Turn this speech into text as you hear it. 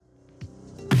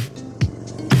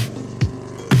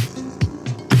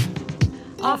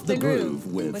Off the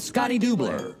Groove with Scotty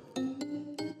Deubler.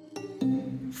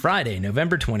 Friday,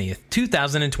 November 20th,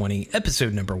 2020,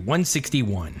 episode number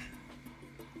 161.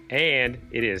 And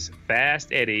it is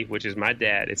Fast Eddie, which is my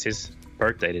dad. It's his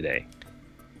birthday today.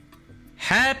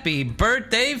 Happy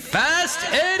birthday, Fast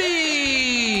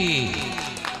Eddie!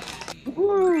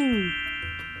 Woo!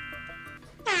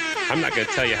 I'm not going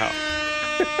to tell you how.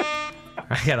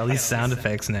 I got all these sound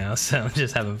effects now, so I'm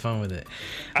just having fun with it.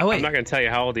 I'm not going to tell you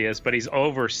how old he is, but he's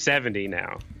over 70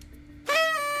 now.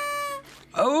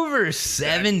 Over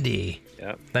 70?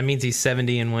 Yep. That means he's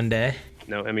 70 in one day?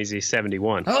 No, that means he's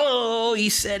 71. Oh, he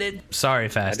said it. Sorry,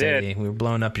 Fast Eddie. We were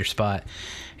blowing up your spot.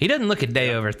 He doesn't look a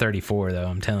day over 34, though,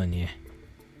 I'm telling you.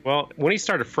 Well, when he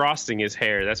started frosting his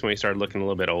hair, that's when he started looking a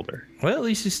little bit older. Well, at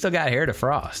least he's still got hair to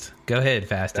frost. Go ahead,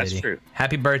 Fast Eddie. That's true.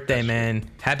 Happy birthday, man.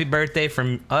 Happy birthday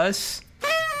from us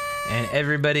and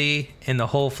everybody in the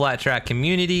whole Flat Track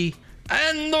community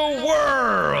and the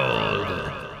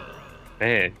world.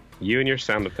 Man, you and your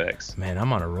sound effects. Man,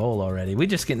 I'm on a roll already. We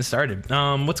just getting started.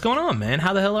 What's going on, man?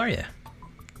 How the hell are you?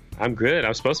 I'm good. I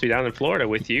was supposed to be down in Florida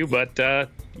with you, but,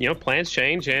 plans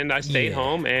change, and I stayed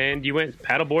home, and you went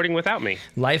paddleboarding without me.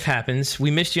 Life happens.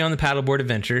 We missed you on the paddleboard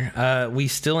adventure. We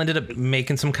still ended up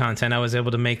making some content. I was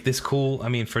able to make this cool,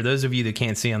 for those of you that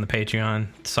can't see on the Patreon,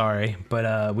 sorry,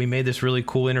 but we made this really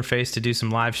cool interface to do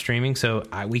some live streaming, so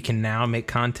we can now make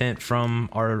content from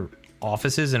our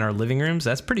offices and our living rooms.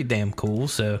 That's pretty damn cool.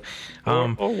 So or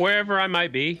wherever I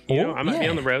might be, I might be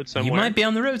on the road somewhere. You might be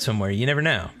on the road somewhere, you never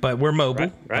know, but we're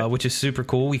mobile, right. Which is super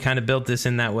cool. We kind of built this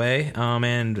in that way,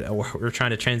 and we're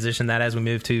trying to transition that as we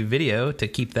move to video to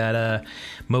keep that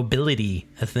mobility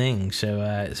a thing. So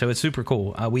it's super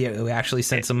cool. We actually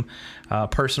sent some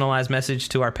personalized message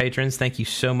to our patrons. Thank you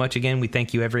so much again. We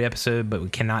thank you every episode, but we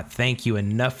cannot thank you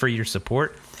enough for your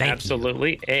support.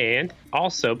 Absolutely. And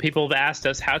also, people have asked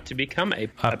us how to become a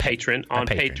patron on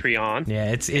Patreon.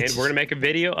 Yeah, it's and we're going to make a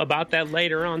video about that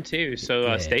later on, too.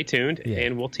 So stay tuned,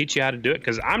 and we'll teach you how to do it,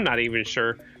 because I'm not even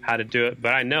sure how to do it,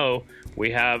 but I know we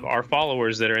have our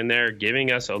followers that are in there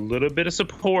giving us a little bit of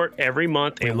support every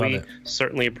month, and we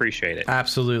certainly appreciate it.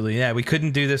 Absolutely. Yeah, we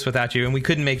couldn't do this without you, and we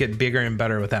couldn't make it bigger and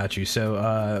better without you.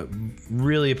 So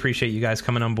really appreciate you guys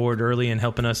coming on board early and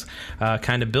helping us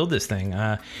kind of build this thing.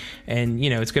 And,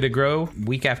 it's going to grow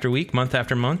week after week, month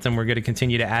after month, and we're going to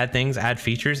continue to add things, add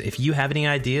features. If you have any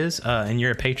ideas and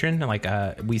you're a patron,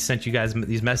 we sent you guys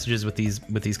these messages with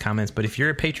these comments, but if you're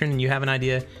a patron and you have an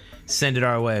idea, send it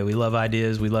our way. We love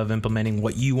ideas. We love implementing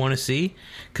what you want to see,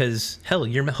 because hell,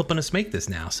 you're helping us make this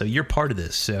now, so you're part of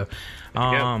this. So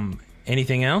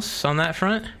anything else on that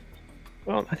front?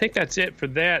 Well, I think that's it for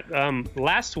that.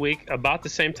 Last week, about the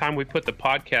same time we put the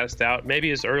podcast out,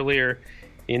 maybe as earlier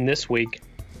in this week,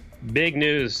 big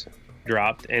news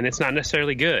dropped, and it's not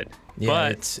necessarily good. Yeah,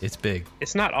 but it's big.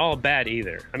 It's not all bad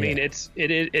either. I mean, it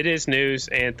is news,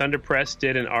 and Thunder Press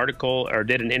did an article or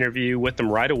did an interview with them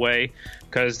right away,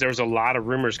 because there was a lot of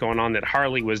rumors going on that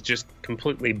Harley was just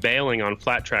completely bailing on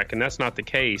Flat Track, and that's not the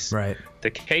case. Right.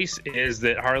 The case is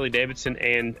that Harley Davidson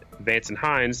and Vance and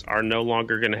Hines are no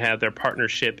longer going to have their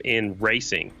partnership in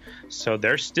racing, so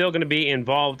they're still going to be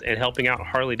involved in helping out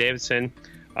Harley Davidson.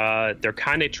 They're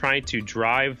kind of trying to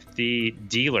drive the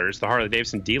dealers, the Harley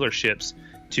Davidson dealerships,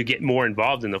 to get more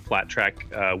involved in the flat track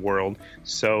world.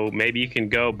 So maybe you can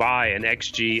go buy an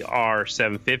XGR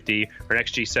 750 or an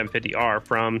XG 750R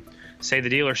from, say, the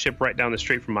dealership right down the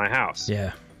street from my house.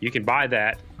 Yeah. You can buy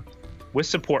that with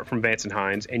support from Vance and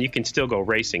Hines, and you can still go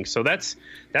racing. So that's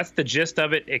the gist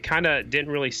of it. It kind of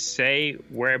didn't really say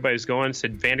where everybody's going. It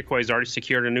said Vanderkoy's already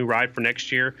secured a new ride for next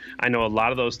year. I know a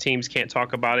lot of those teams can't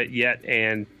talk about it yet,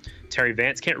 and Terry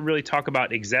Vance can't really talk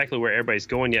about exactly where everybody's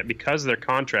going yet because of their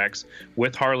contracts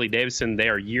with Harley Davidson. They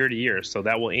are year to year, so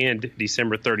that will end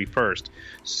December 31st.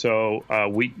 So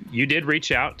you did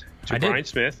reach out to Brian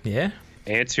Smith,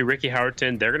 and to Ricky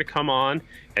Howerton. They're going to come on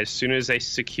as soon as they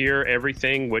secure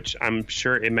everything, which I'm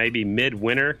sure it may be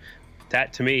midwinter.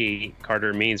 That, to me,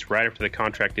 Carter, means right after the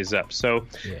contract is up. So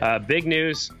big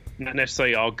news, not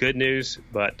necessarily all good news,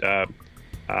 but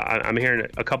I'm hearing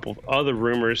a couple of other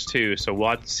rumors too, so we'll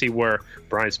have to see where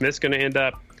Brian Smith's going to end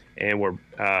up and where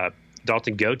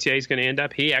Dalton Gauthier is going to end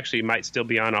up. He actually might still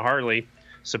be on a Harley,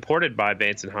 supported by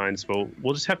Vance and Hines, but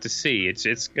we'll just have to see. It's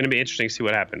going to be interesting to see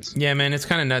what happens. Yeah, man, it's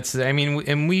kind of nuts. I mean,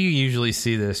 and we usually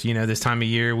see this, this time of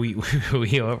year.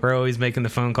 We're always making the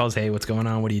phone calls. Hey, what's going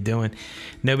on? What are you doing?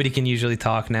 Nobody can usually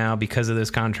talk now because of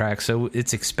this contract, so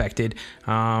it's expected.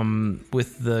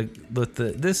 With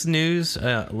this news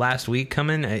last week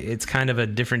coming, it's kind of a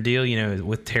different deal.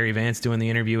 With Terry Vance doing the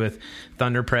interview with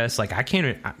Thunder Press. I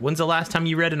can't. When's the last time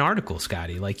you read an article,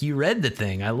 Scotty? You read the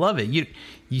thing. I love it.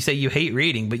 You say you hate reading.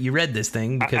 reading, but you read this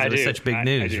thing because it was such big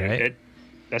news, right?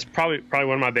 That's probably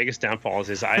one of my biggest downfalls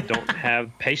is I don't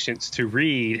have patience to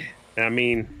read. I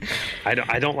mean,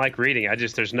 I don't like reading.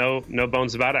 There's no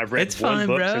bones about it. I've read one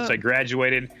book since I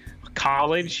graduated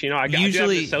college. I got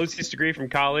an associate's degree from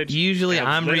college. Usually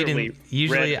I'm reading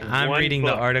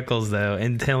the articles though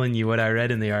and telling you what I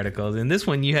read in the articles. And this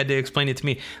one you had to explain it to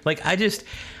me. Like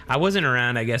I wasn't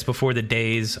around, I guess, before the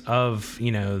days of,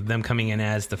 them coming in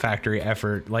as the factory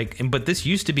effort. But this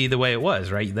used to be the way it was,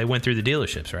 right? They went through the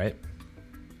dealerships, right?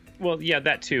 Well, yeah,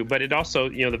 that too. But it also,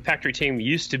 the factory team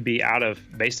used to be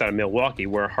based out of Milwaukee,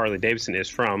 where Harley Davidson is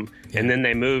from, and then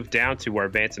they moved down to where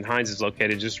Vance and Hines is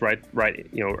located, just right,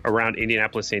 around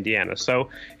Indianapolis, Indiana. So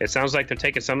it sounds like they're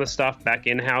taking some of the stuff back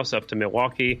in house up to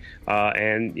Milwaukee,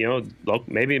 and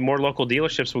maybe more local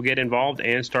dealerships will get involved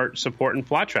and start supporting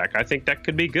Flat Track. I think that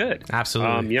could be good.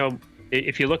 Absolutely.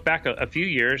 If you look back a few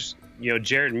years,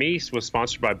 Jared Meese was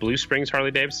sponsored by Blue Springs Harley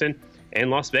Davidson and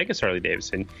Las Vegas Harley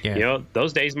Davidson. Yeah.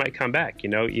 Those days might come back.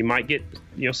 You might get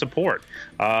support.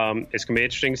 It's gonna be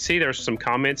interesting to see. There's some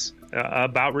comments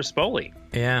about Rispoli.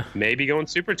 Yeah, maybe going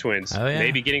Super Twins. Oh, yeah.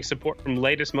 Maybe getting support from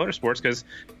Latest Motorsports, because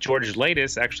George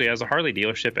Latest actually has a Harley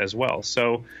dealership as well.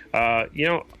 So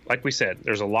like we said,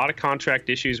 there's a lot of contract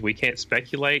issues. We can't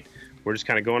speculate. We're just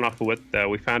kind of going off of what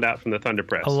we found out from the Thunder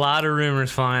Press. A lot of rumors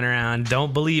flying around.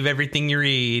 Don't believe everything you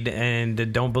read,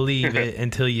 and don't believe it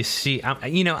until you see.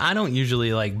 I don't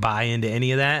usually buy into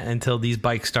any of that until these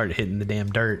bikes start hitting the damn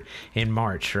dirt in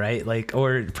March, right?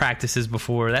 Or practices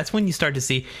before. That's when you start to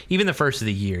see, even the first of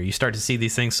the year, you start to see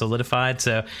these things solidified.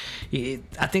 So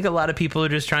I think a lot of people are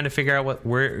just trying to figure out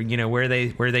where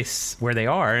they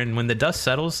are, and when the dust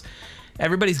settles,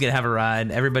 everybody's gonna have a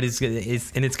ride. And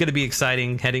it's gonna be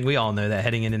exciting. We all know that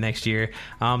heading into next year.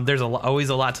 There's always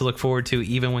a lot to look forward to,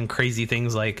 even when crazy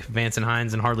things like Vance and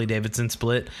Hines and Harley Davidson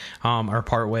split or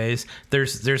part ways.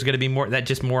 There's gonna be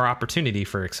more opportunity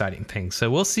for exciting things.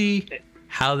 So we'll see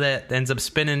how that ends up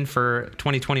spinning for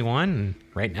 2021. And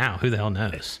right now, who the hell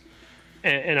knows?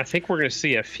 And I think we're going to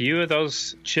see a few of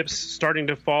those chips starting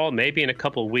to fall, maybe in a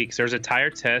couple of weeks. There's a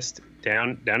tire test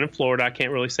down in Florida. I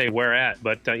can't really say where at,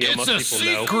 but most people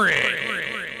know.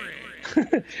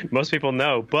 Most people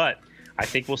know, but I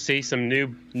think we'll see some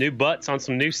new butts on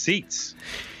some new seats,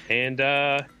 and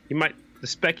the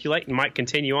speculating might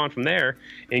continue on from there,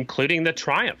 including the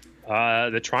Triumph.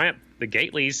 The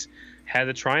Gately's had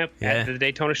the Triumph at the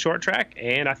Daytona Short Track,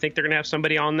 and I think they're going to have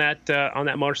somebody on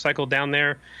that motorcycle down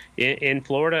there in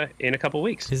Florida in a couple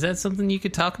weeks. Is that something you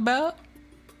could talk about?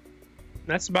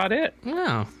 That's about it.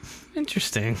 Oh,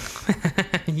 interesting.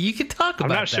 You could talk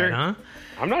about that, huh?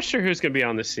 I'm not sure who's going to be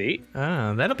on the seat.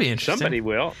 Oh, that'll be interesting. Somebody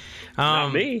will.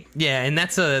 Not me. Yeah, and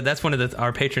that's one of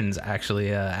our patrons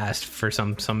actually asked for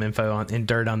some info on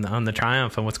the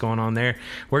Triumph and what's going on there.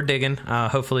 We're digging.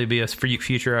 Hopefully, be a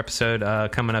future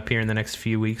episode coming up here in the next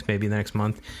few weeks, maybe the next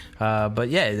month. But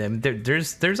yeah,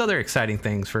 there's other exciting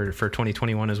things for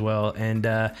 2021 as well,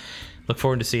 and look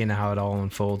forward to seeing how it all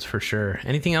unfolds for sure.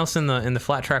 Anything else in the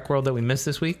flat track world that we missed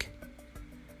this week?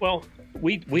 Well,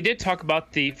 we did talk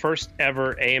about the first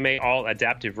ever AMA All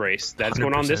Adaptive race that's 100%.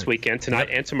 Going on this weekend, tonight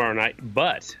and tomorrow night.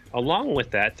 But along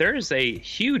with that, there is a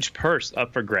huge purse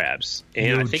up for grabs.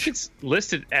 And I think it's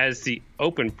listed as the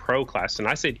Open Pro class. And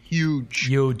I said huge.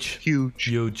 I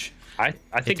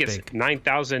think it's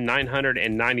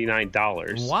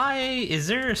 $9,999. Why? Is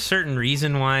there a certain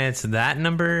reason why it's that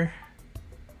number?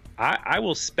 I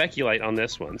will speculate on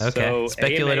this one. Okay, so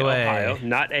speculate AMA away. Ohio,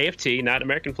 not AFT, not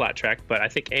American Flat Track, but I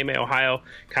think AMA Ohio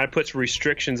kind of puts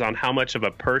restrictions on how much of a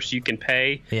purse you can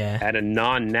pay at a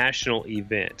non-national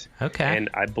event. Okay. And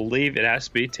I believe it has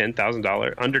to be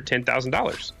 $10,000, under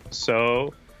 $10,000.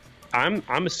 So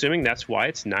I'm assuming that's why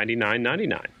it's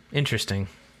 $99.99. Interesting.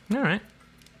 All right.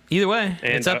 Either way,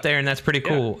 it's up there, and that's pretty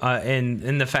cool. Yeah.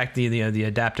 And the fact the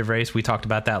adaptive race, we talked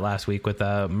about that last week with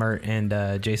Mert and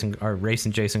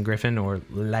racing Jason Griffin, or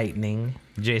Lightning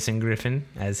Jason Griffin,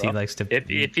 as he likes to.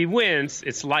 If he wins,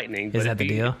 it's Lightning. Is that the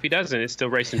deal? If he doesn't, it's still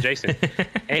racing Jason.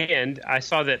 And I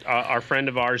saw that our friend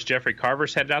of ours, Jeffrey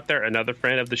Carver's headed out there. Another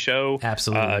friend of the show,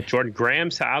 absolutely. Jordan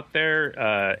Graham's out there.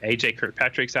 AJ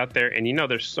Kirkpatrick's out there, and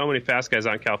there's so many fast guys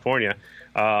out in California.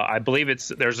 I believe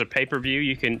there's a pay-per-view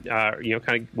you can kind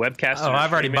of webcast. Oh,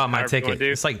 I've already bought my ticket.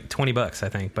 It's like $20, I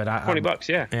think. But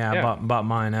 $20, yeah. I bought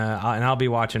mine, and I'll be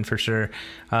watching for sure.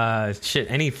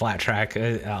 Any flat track,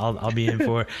 I'll be in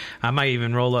for. I might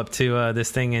even roll up to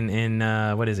this thing in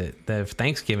what is it? The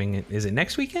Thanksgiving. Is it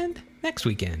next weekend? Next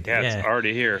weekend. Yeah, it's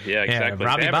already here. Yeah, exactly.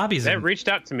 Bobby's. They haven't reached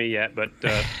out to me yet, but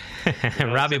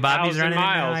Robbie Bobby's running it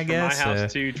now, I guess. From my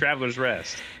house to Traveler's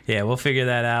Rest. Yeah, we'll figure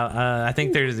that out. I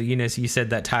think there's, you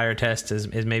said that tire test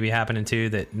is maybe happening too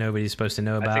that nobody's supposed to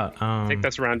know about. I think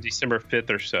that's around December 5th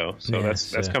or so. So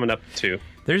that's coming up too.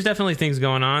 There's definitely things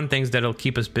going on, things that'll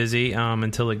keep us busy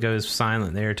until it goes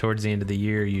silent there towards the end of the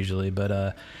year usually.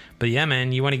 But yeah,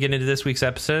 man, you want to get into this week's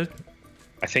episode?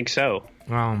 I think so.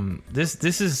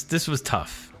 This was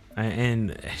tough,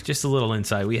 and just a little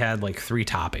insight. We had like 3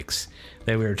 topics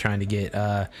that we were trying to get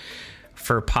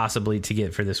for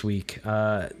this week.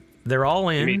 They're all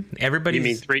in.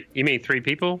 Everybody's. You mean 3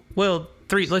 people? Well,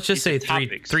 3. Let's just say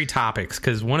topics. 3 topics,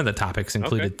 because one of the topics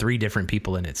included 3 different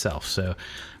people in itself. So,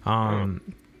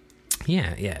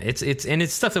 yeah,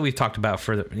 it's stuff that we've talked about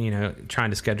for trying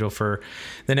to schedule for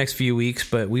the next few weeks.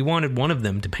 But we wanted one of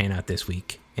them to pan out this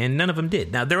week, and none of them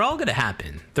did. Now they're all going to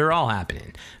happen. They're all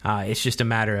happening. It's just a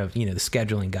matter of the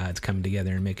scheduling gods coming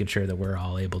together and making sure that we're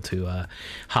all able to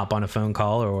hop on a phone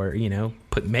call or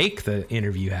make the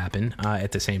interview happen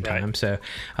at the same time. Right.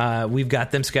 So we've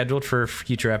got them scheduled for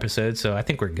future episodes. So I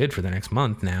think we're good for the next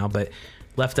month now. But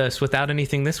left us without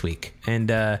anything this week.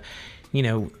 And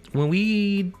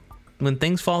when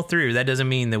things fall through, that doesn't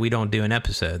mean that we don't do an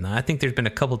episode. Now, I think there's been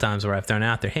a couple times where I've thrown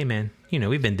out there, hey, man,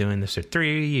 we've been doing this for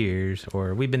 3 years,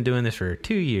 or we've been doing this for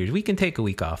 2 years. We can take a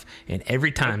week off. And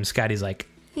every time Scotty's like,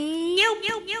 nope.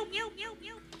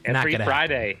 Every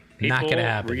Friday. Not going to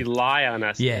happen. Rely on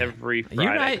us every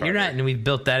Friday. You're right. And we've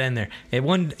built that in there.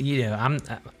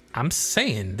 I'm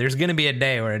saying there's going to be a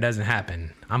day where it doesn't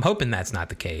happen. I'm hoping that's not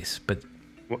the case, but...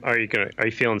 Are you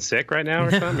feeling sick right now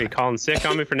or something? Are you calling sick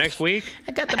on me for next week?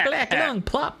 I got the black lung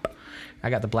plop. I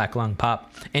got the black lung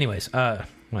pop. Anyways,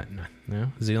 what?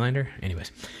 No? Zoolander?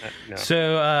 Anyways. No.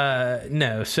 So,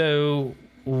 no. So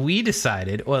we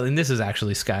decided, well, and this is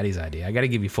actually Scotty's idea. I got to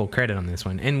give you full credit on this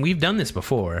one. And we've done this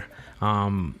before.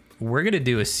 We're going to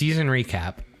do a season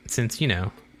recap since,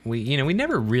 we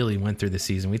never really went through the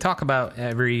season. We talk about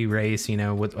every race,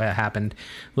 what happened,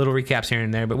 little recaps here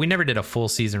and there, but we never did a full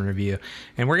season review.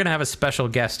 And we're going to have a special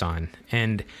guest on.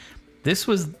 And this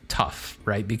was tough,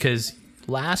 right? Because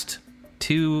last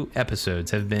 2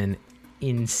 episodes have been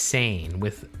insane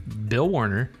with Bill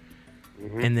Werner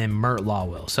and then Mert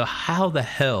Lawwill. So how the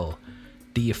hell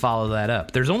do you follow that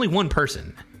up? There's only one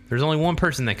person. There's only one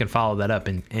person that can follow that up,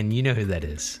 and you know who that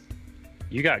is.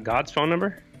 You got God's phone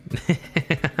number?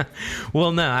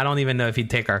 Well, no, I don't even know if he'd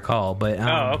take our call, but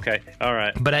okay, all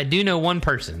right. But I do know one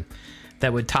person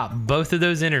that would top both of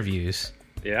those interviews.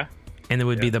 Yeah, and it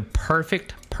would be the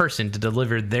perfect person to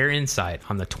deliver their insight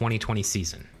on the 2020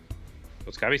 season. Well,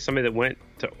 it's got to be somebody that went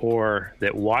to or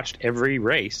that watched every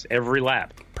race, every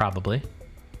lap. Probably.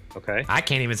 Okay. I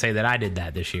can't even say that I did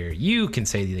that this year. You can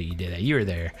say that you did that. You were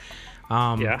there.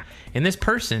 Yeah. And this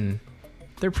person,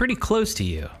 they're pretty close to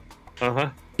you.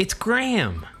 It's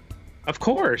Graham. Of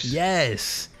course.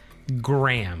 Yes.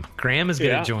 Graham. Graham is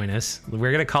going to join us.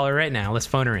 We're going to call her right now. Let's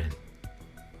phone her in.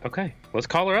 Okay. Let's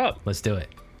call her up. Let's do it.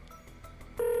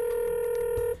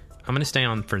 I'm going to stay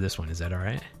on for this one. Is that all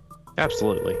right?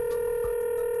 Absolutely.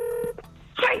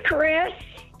 Hi, Chris.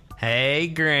 Hey,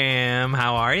 Graham.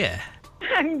 How are you?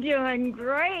 I'm doing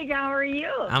great. How are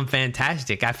you? I'm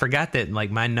fantastic. I forgot that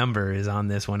my number is on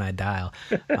this when I dial.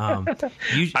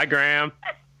 Hi, Graham.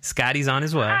 Scotty's on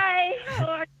as well. Hi.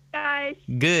 Hello, guys.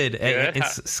 Good.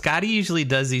 Scotty usually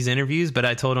does these interviews, but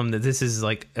I told him that this is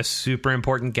a super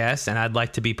important guest, and I'd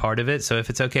like to be part of it. So if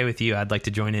it's okay with you, I'd like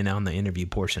to join in on the interview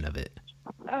portion of it.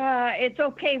 It's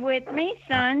okay with me,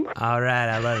 son. All right.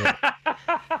 I love it.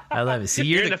 I love it. See,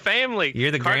 you're in the family. You're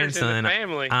the Carter's grandson. In the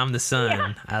family. I'm the son.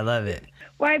 Yeah. I love it.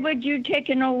 Why would you take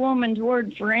an old woman's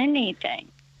word for anything?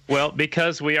 Well,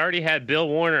 because we already had Bill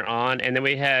Werner on, and then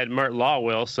we had Mert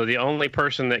Lawwill, so the only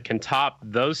person that can top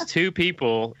those 2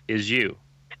 people is you.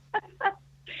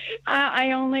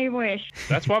 I only wish.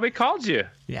 That's why we called you.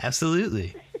 Yeah,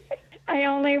 absolutely. I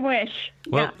only wish.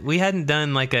 Well, we hadn't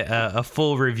done a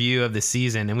full review of the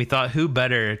season, and we thought who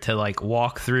better to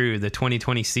walk through the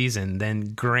 2020 season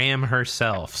than Graham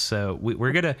herself. So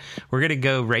we're gonna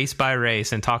go race by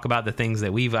race and talk about the things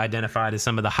that we've identified as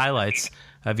some of the highlights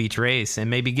of each race, and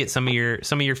maybe get some of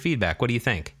your feedback. What do you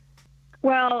think?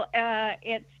 Well,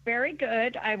 it's very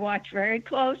good. I watch very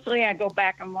closely. I go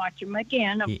back and watch them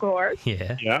again, of course.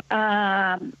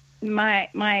 Yeah.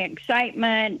 My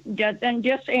excitement doesn't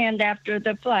just end after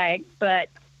the flag, but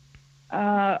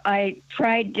I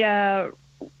tried to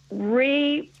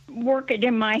rework it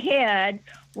in my head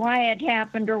why it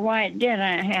happened or why it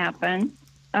didn't happen.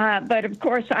 But of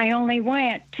course, I only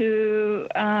went to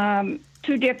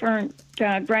 2 different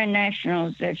Grand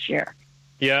Nationals this year.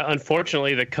 Yeah,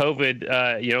 unfortunately, the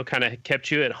COVID, kind of kept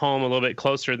you at home a little bit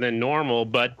closer than normal.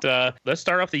 But let's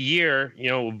start off the year,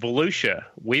 Volusia.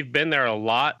 We've been there a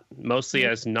lot, mostly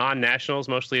as non-nationals,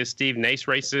 mostly as Steve Nace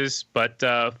races. But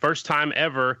first time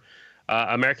ever,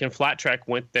 American Flat Track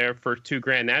went there for 2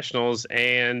 Grand Nationals,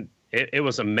 and it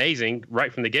was amazing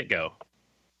right from the get-go.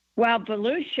 Well,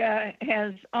 Volusia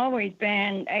has always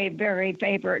been a very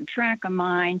favorite track of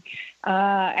mine.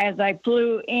 As I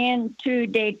flew into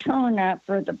Daytona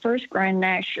for the first Grand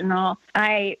National,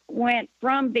 I went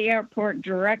from the airport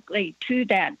directly to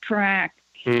that track,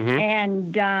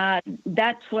 and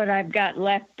that's what I've got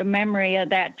left, the memory of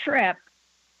that trip,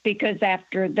 because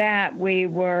after that, we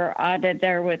were out of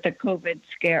there with the COVID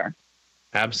scare.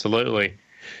 Absolutely.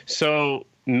 So,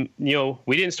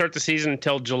 we didn't start the season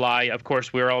until July. Of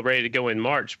course, we were all ready to go in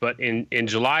March, but in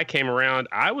July came around,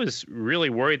 I was really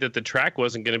worried that the track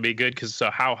wasn't going to be good because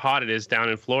of how hot it is down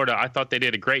in Florida. I thought they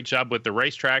did a great job with the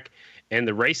racetrack, and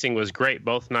the racing was great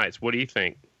both nights. What do you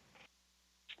think?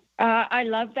 I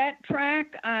love that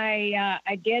track. I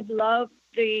did love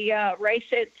the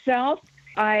race itself.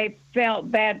 I felt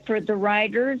bad for the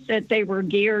riders that they were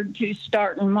geared to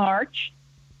start in March.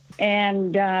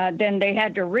 And then they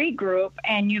had to regroup,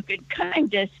 and you could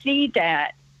kind of see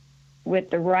that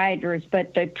with the riders.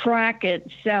 But the track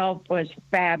itself was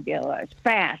fabulous,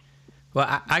 fast.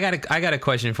 Well, I got a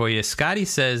question for you. Scotty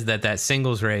says that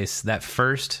singles race, that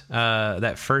first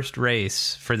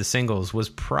race for the singles, was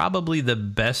probably the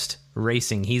best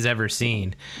racing he's ever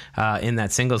seen in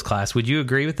that singles class. Would you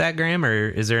agree with that, Graham, or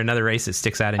is there another race that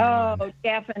sticks out in your mind? Oh,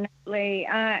 definitely.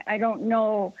 I don't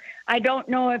know. I don't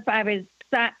know if I was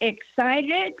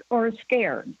excited or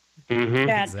scared.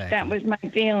 That was my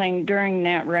feeling during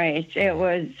that race. It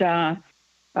was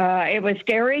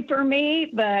scary for me,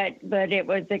 but it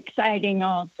was exciting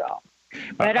also.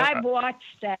 But I've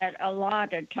watched that a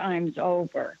lot of times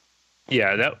over.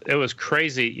 Yeah, it was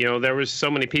crazy. There was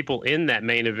so many people in that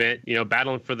main event,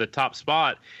 battling for the top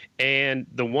spot, and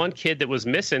the one kid that was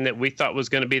missing that we thought was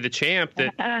going to be the champ,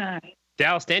 that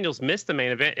Dallas Daniels missed the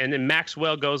main event, and then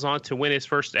Maxwell goes on to win his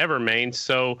first ever main.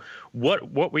 So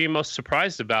what were you most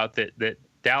surprised about, that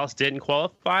Dallas didn't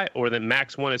qualify, or that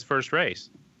Max won his first race?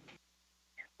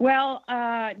 Well,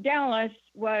 Dallas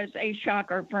was a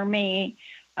shocker for me.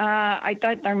 I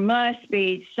thought there must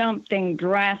be something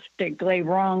drastically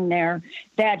wrong there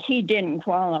that he didn't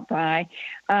qualify.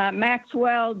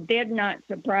 Maxwell did not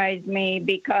surprise me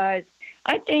because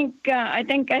I think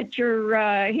that's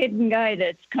your hidden guy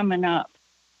that's coming up.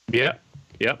 Yeah.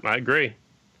 Yep, I agree.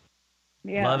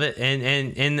 Yeah. Love it.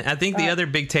 And I think the other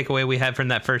big takeaway we had from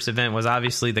that first event was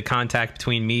obviously the contact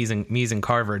between Mies and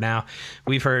Carver. Now,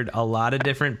 we've heard a lot of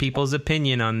different people's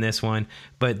opinion on this one,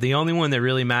 but the only one that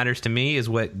really matters to me is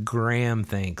what Graham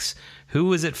thinks. Who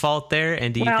was at fault there,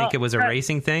 and do you think it was a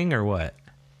racing thing or what?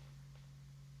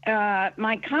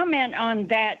 My comment on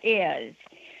that is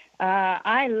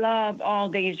I love all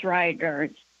these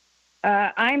riders.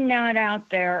 I'm not out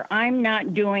there. I'm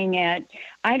not doing it.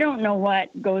 I don't know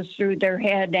what goes through their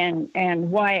head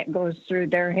and why it goes through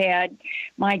their head.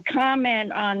 My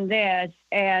comment on this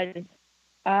is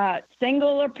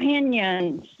single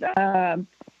opinions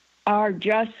are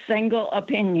just single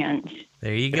opinions.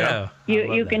 There you go.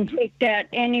 You can take that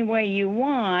any way you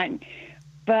want,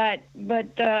 but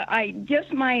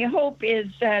my hope is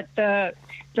that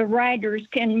the riders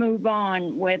can move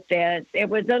on with this. It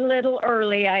was a little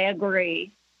early, I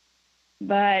agree,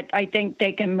 but I think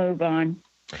they can move on.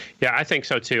 Yeah, I think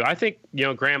so too. I think,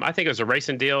 Graham, I think it was a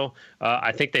racing deal.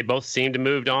 I think they both seem to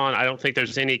moved on. I don't think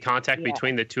there's any contact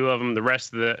between the two of them the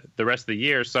rest of the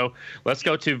year. So let's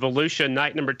go to Volusia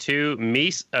night number 2.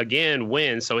 Mies again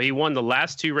wins. So he won the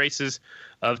last 2 races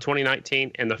of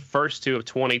 2019 and the first 2 of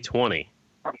 2020.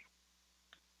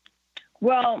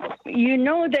 Well, you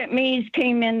know that Mies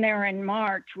came in there in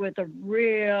March with a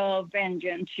real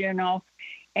vengeance,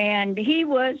 and he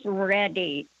was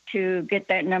ready to get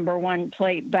that number 1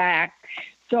 plate back.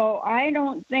 So I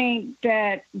don't think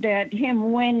that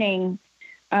him winning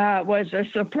was a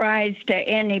surprise to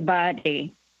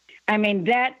anybody. I mean,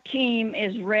 that team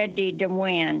is ready to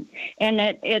win, and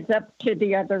it's up to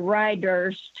the other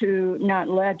riders to not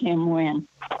let him win.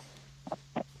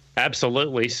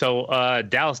 Absolutely. So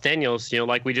Dallas Daniels,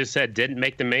 like we just said, didn't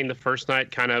make the main the first night,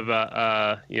 kind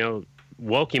of,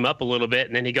 woke him up a little bit,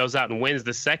 and then he goes out and wins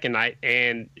the second night,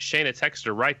 and Shayna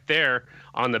Texter right there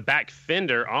on the back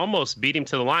fender almost beat him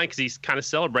to the line because he's kind of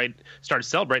started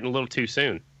celebrating a little too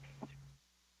soon.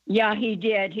 Yeah, he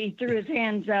did. He threw his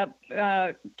hands up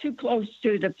too close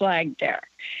to the flag there.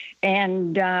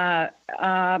 And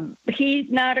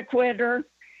he's not a quitter.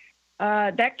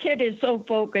 That kid is so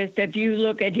focused. If you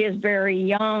look at his very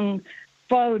young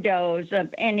photos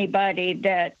of anybody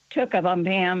that took of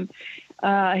him,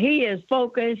 he is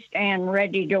focused and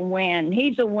ready to win.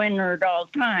 He's a winner at all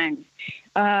times.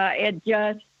 It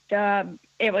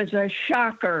was a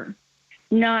shocker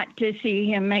not to see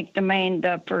him make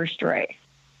the first race.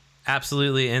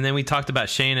 Absolutely. And then we talked about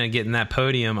Shayna getting that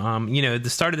podium. At the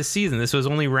start of the season, this was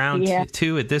only round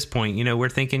two at this point. We're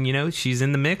thinking, she's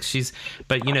in the mix.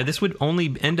 But this would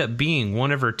only end up being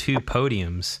one of her 2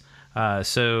 podiums.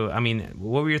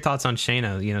 What were your thoughts on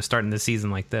Shayna, starting the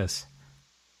season like this?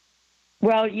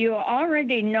 Well, you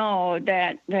already know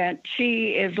that she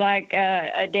is like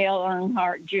a Dale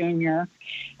Earnhardt Jr.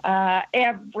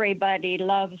 Everybody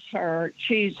loves her.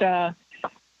 She's a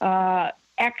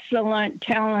excellent,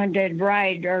 talented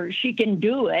rider. She can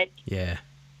do it. Yeah.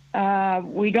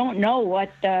 We don't know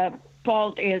what the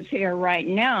fault is here right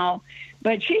now,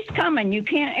 but she's coming. You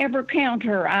can't ever count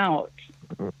her out.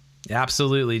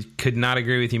 Absolutely. Could not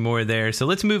agree with you more there. So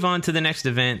let's move on to the next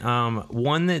event.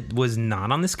 One that was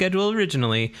not on the schedule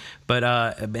originally, but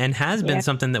and has been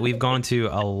something that we've gone to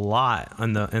a lot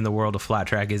in the world of flat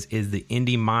track is the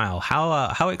Indy Mile.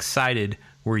 How excited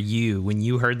were you when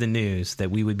you heard the news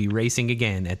that we would be racing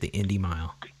again at the Indy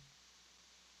Mile?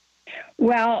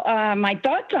 Well, my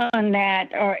thoughts on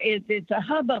that is it's a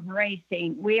hub of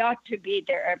racing. We ought to be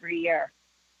there every year.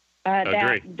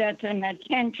 That's an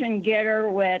attention getter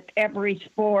with every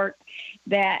sport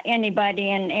that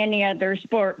anybody in any other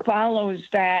sport follows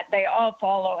that. They all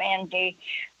follow Indy.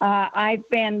 I've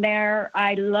been there.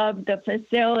 I love the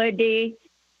facility.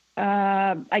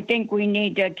 I think we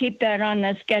need to keep that on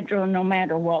the schedule no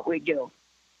matter what we do.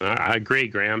 I agree,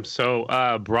 Graham. So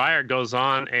Breyer goes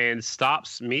on and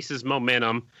stops Mises'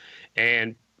 momentum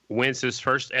and wins his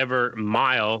first ever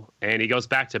mile, and he goes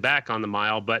back-to-back on the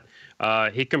mile, but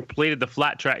he completed the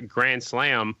flat track Grand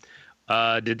Slam.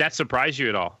 Did that surprise you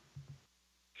at all?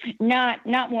 Not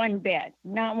one bit.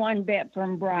 Not one bit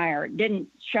from Breyer. It didn't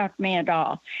shock me at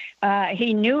all.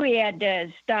 He knew he had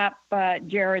to stop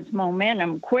Jared's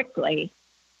momentum quickly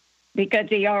because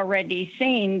he already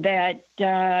seen that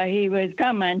he was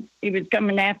coming. He was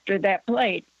coming after that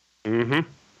plate. Mm-hmm.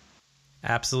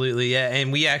 Absolutely, yeah.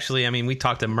 And we actually, we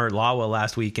talked to Mert Lawwill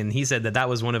last week, and he said that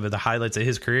was one of the highlights of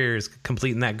his career is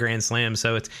completing that Grand Slam.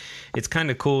 So it's kind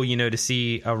of cool, to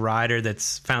see a rider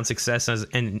that's found success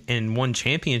and won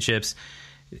championships,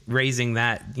 raising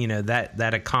that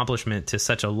that accomplishment to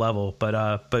such a level.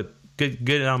 But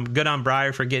good on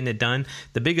Breyer for getting it done.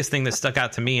 The biggest thing that stuck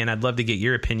out to me, and I'd love to get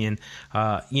your opinion.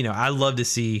 I love to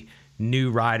see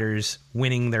new riders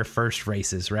winning their first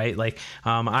races, right? Like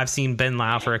I've seen Ben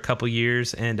Lau for a couple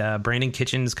years, and Brandon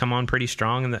Kitchens come on pretty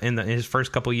strong in his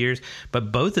first couple years,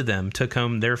 but both of them took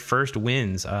home their first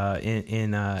wins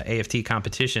in AFT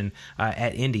competition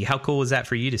at Indy. How cool was that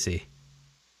for you to see?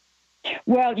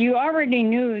 Well, you already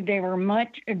knew they were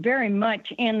very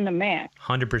much in the mix.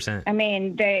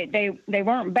 100%. They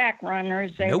weren't back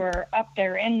runners. They were up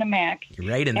there in the mix.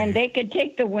 You're right in there. And they could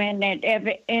take the win at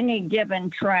any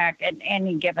given track at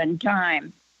any given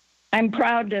time. I'm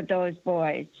proud of those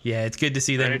boys. Yeah, it's good to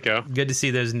see them. There you go. Good to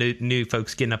see those new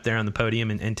folks getting up there on the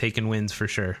podium and taking wins for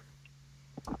sure.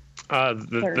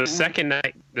 The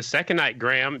second night,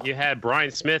 Graham, you had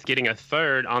Brian Smith getting a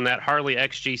third on that Harley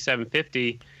XG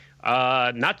 750.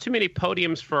 Not too many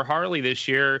podiums for Harley this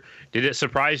year. Did it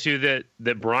surprise you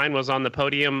that Brian was on the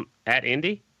podium at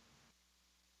Indy?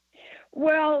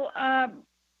 Well,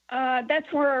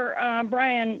 that's where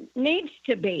Brian needs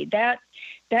to be.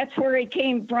 That's where he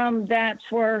came from. That's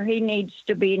where he needs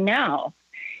to be now.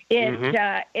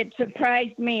 It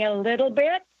surprised me a little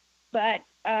bit, but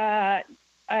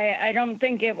I don't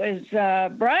think it was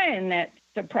Brian that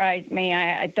surprised me.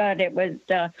 I thought it was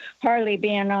Harley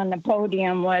being on the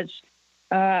podium was,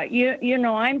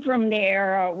 I'm from the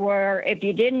era where if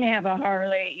you didn't have a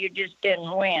Harley, you just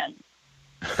didn't win.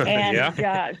 And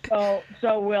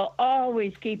so we'll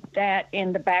always keep that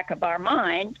in the back of our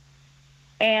mind.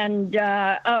 And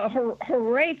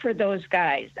hooray for those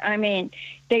guys.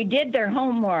 They did their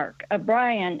homework.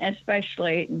 Brian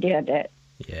especially did it.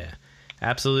 Yeah,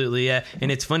 absolutely. Yeah.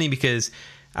 And it's funny because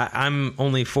I'm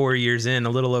only 4 years in, a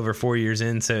little over 4 years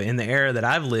in. So in the era that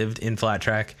I've lived in flat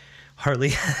track,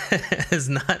 Harley has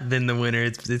not been the winner.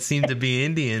 It seemed to be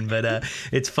Indian, but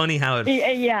it's funny how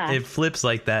it flips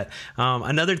like that.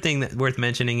 Another thing that's worth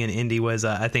mentioning in Indy was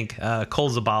I think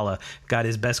Cole Zabala got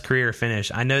his best career finish.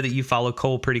 I know that you follow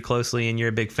Cole pretty closely and you're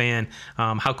a big fan.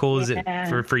 How cool is it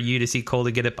for you to see Cole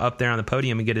to get up there on the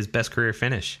podium and get his best career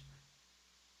finish?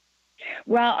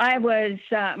 Well, I was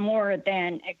more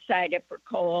than excited for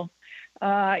Cole.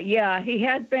 Yeah, he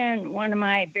has been one of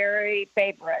my very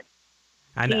favorites.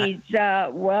 He's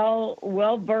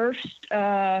well versed.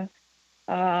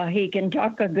 He can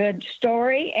talk a good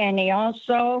story, and he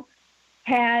also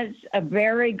has a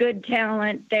very good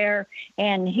talent there,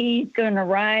 and he's going to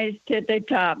rise to the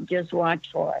top. Just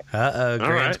watch for it.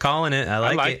 Graham's calling it. I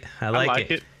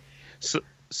like it.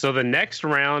 So the next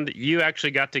round, you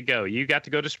actually got to go. You got to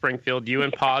go to Springfield. You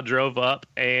and Pa drove up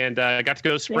and got to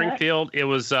go to Springfield. Yeah. It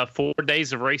was 4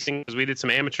 days of racing because we did some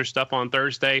amateur stuff on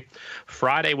Thursday.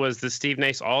 Friday was the Steve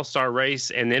Nace All-Star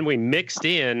race, and then we mixed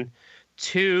in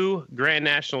 2 Grand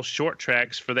National short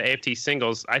tracks for the AFT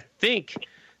singles. I think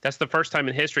that's the first time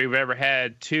in history we've ever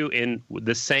had 2 in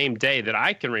the same day that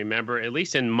I can remember, at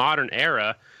least in modern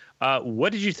era.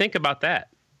 What did you think about that?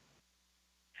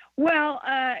 Well,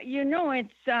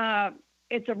 it's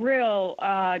a real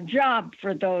job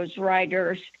for those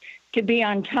riders to be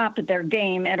on top of their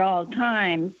game at all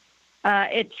times.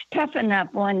 It's tough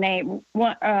enough when they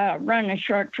run a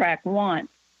short track once.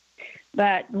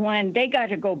 But when they got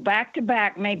to go back to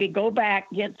back, maybe go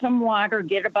back, get some water,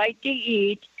 get a bite to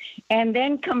eat, and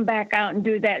then come back out and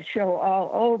do that show all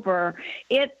over,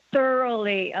 it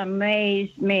thoroughly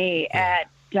amazed me at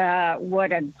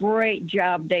what a great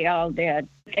job they all did.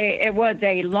 It was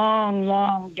a long,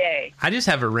 long day. I just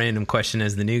have a random question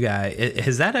as the new guy.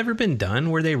 Has that ever been done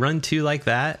where they run 2 like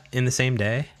that in the same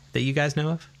day that you guys know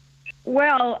of?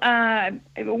 Well,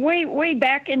 way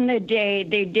back in the day,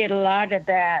 they did a lot of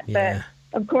that. Yeah.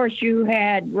 But, of course, you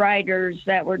had riders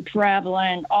that were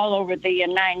traveling all over the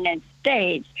United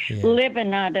States,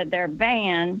 living out of their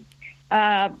van.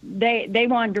 They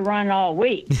wanted to run all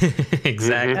week.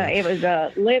 Exactly. It was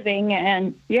a living,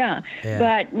 and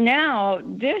But now,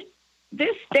 this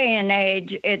day and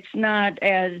age, it's not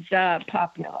as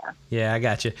popular. Yeah, I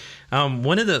got you.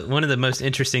 One of the most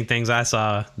interesting things I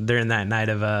saw during that night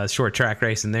of short track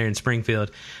racing there in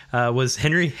Springfield was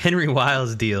Henry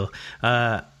Wiles' deal.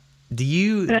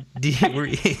 You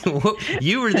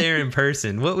were there in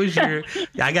person. What was I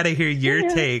got to hear your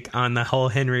take on the whole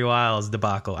Henry Wiles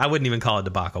debacle. I wouldn't even call it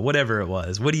debacle, whatever it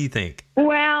was. What do you think?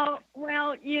 Well,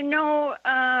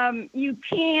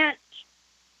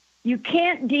 you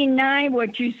can't deny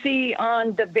what you see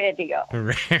on the video.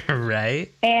 Right.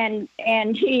 And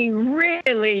he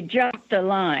really jumped the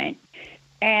line,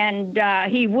 and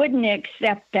he wouldn't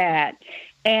accept that.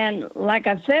 And like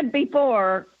I've said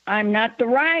before, I'm not the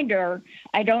rider.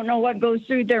 I don't know what goes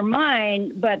through their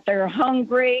mind, but they're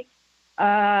hungry.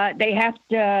 They have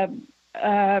to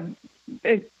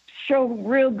show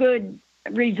real good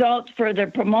results for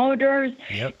their promoters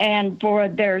and for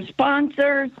their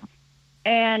sponsors.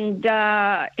 And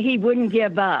he wouldn't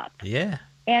give up. Yeah.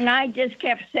 And I just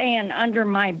kept saying under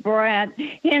my breath,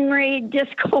 Henry,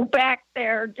 just go back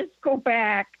there. Just go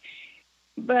back.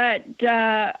 But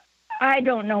I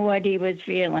don't know what he was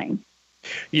feeling.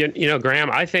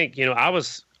 Graham, I think, I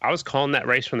was calling that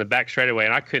race from the back straightaway,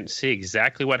 and I couldn't see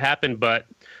exactly what happened, but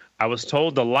I was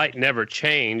told the light never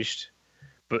changed,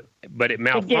 but it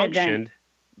malfunctioned.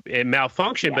 It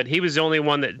malfunctioned, but he was the only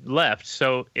one that left.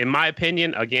 So, in my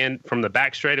opinion, again, from the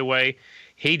back straightaway,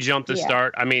 he jumped the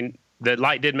start. I mean, the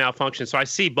light did malfunction. So I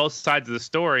see both sides of the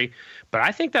story, but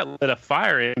I think that lit a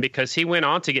fire in because he went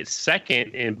on to get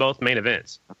second in both main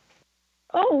events.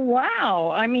 Oh,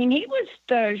 wow. I mean, he was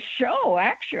the show,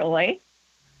 actually.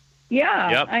 Yeah.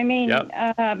 Yep. I mean,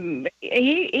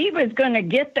 he was going to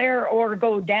get there or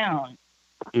go down.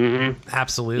 Mm-hmm.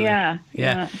 Absolutely. Yeah.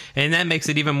 And that makes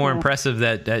it even more impressive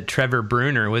that Trevor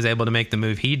Bruner was able to make the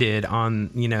move he did on,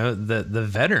 the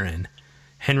veteran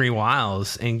Henry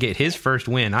Wiles and get his first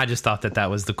win. I just thought that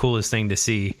was the coolest thing to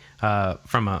see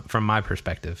from my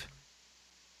perspective.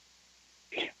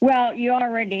 Well, you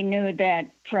already knew that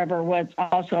Trevor was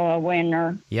also a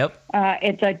winner. Yep.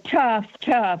 It's a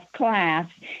tough class,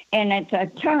 and it's a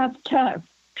tough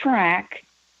track.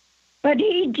 But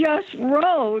he just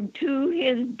rode to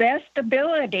his best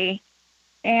ability,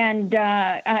 and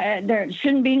there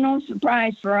shouldn't be no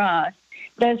surprise for us.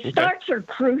 The starts are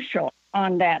crucial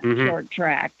on that short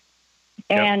track.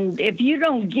 And if you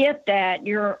don't get that,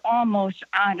 you're almost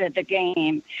out of the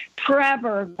game.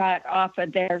 Trevor got off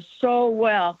of there so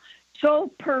well,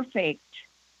 so perfect.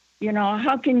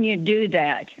 How can you do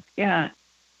that? Yeah.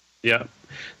 Yeah.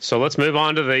 So let's move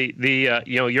on to the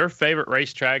your favorite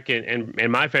racetrack and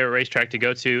my favorite racetrack to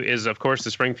go to is, of course,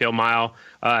 the Springfield Mile.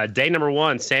 Day number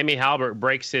 1, Sammy Halbert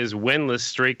breaks his winless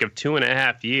streak of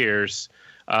 2.5 years.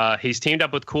 He's teamed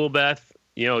up with Coolbeth.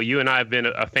 You and I have been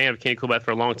a fan of Kenny Coolbeth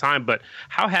for a long time, but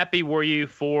how happy were you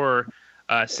for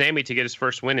Sammy to get his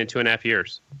first win in 2.5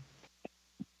 years?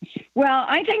 Well,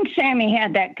 I think Sammy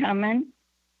had that coming.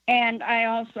 And I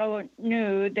also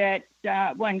knew that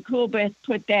when Coolbeth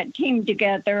put that team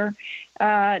together,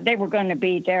 they were going to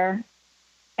be there.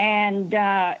 And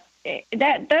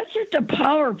that's just a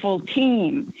powerful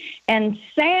team. And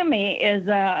Sammy is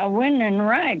a winning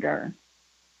rider.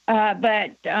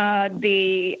 But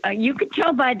you could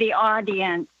tell by the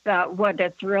audience what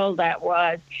a thrill that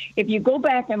was. If you go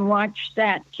back and watch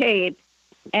that tape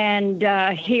and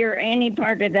hear any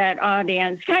part of that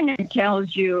audience, kind of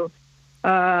tells you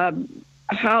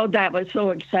how that was so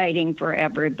exciting for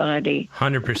everybody.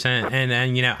 100%. And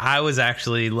I was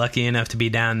actually lucky enough to be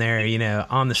down there,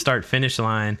 on the start finish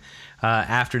line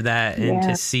after that, and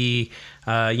to see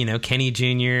Kenny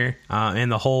Jr.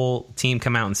 And the whole team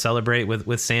come out and celebrate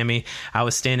with Sammy. I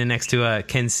was standing next to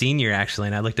Ken Sr. actually,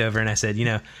 and I looked over and I said,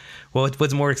 well,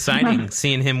 what's more exciting,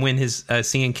 seeing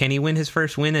Kenny win his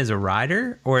first win as a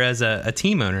rider or as a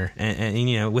team owner,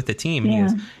 and with the team.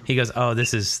 And he goes, oh,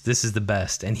 this is the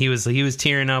best. And he was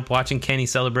tearing up watching Kenny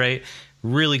celebrate.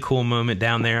 Really cool moment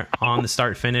down there on the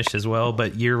start finish as well.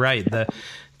 But you're right,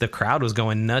 the crowd was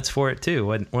going nuts for it too,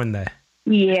 wasn't they?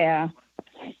 Yeah.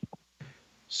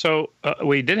 So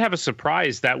we did have a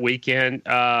surprise that weekend.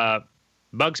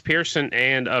 Bugs Pearson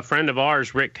and a friend of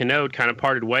ours, Rick Canode, kind of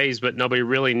parted ways, but nobody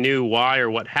really knew why or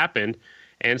what happened.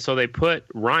 And so they put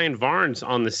Ryan Varnes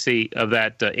on the seat of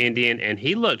that Indian, and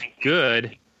he looked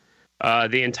good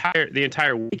the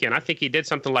entire weekend. I think he did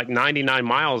something like 99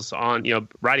 miles on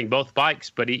riding both bikes,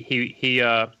 but he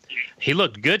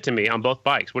looked good to me on both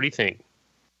bikes. What do you think?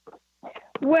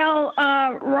 Well,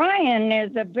 Ryan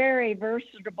is a very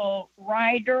versatile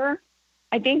rider.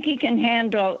 I think he can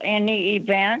handle any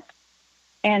event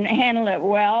and handle it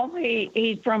well.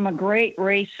 He's from a great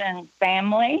racing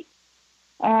family.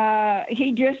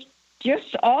 He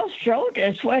just all showed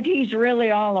us what he's really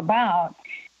all about.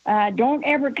 Don't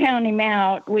ever count him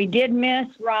out. We did miss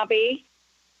Robbie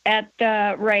at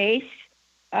the race.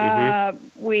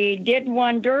 We did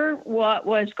wonder what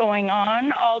was going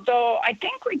on, although I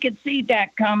think we could see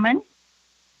that coming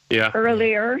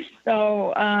earlier.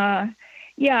 So,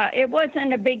 it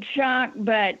wasn't a big shock,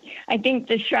 but I think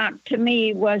the shock to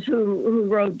me was who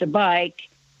rode the bike,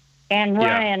 and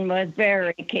Ryan was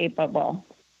very capable.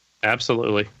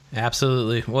 Absolutely.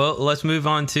 Well, let's move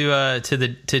on to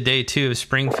day 2 of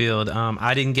Springfield.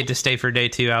 I didn't get to stay for day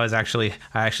 2. I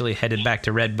actually headed back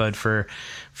to Redbud for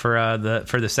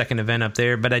the second event up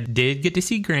there, but I did get to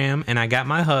see Graham and I got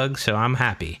my hug, so I'm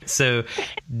happy. So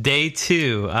day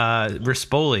 2,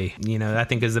 Rispoli, I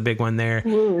think is the big one there.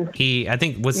 Ooh. I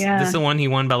think this the one he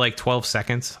won by like 12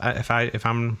 seconds, if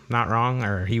I'm not wrong,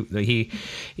 or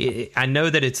I know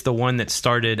that it's the one that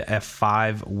started a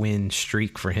 5-win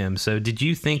streak for him. So did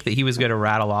you think that he was going to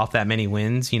rattle off that many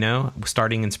wins,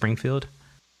 starting in Springfield?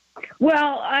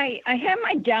 Well, I have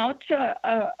my doubts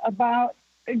about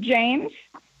James.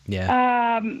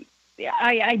 Yeah.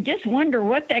 I just wonder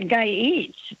what that guy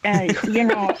eats.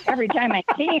 Every time I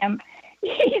see him,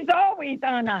 he's always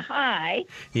on a high.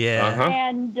 Yeah. Uh-huh.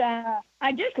 And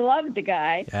I just love the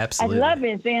guy. Absolutely. I love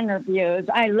his interviews.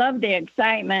 I love the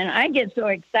excitement. I get so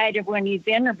excited when he's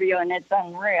interviewing. It's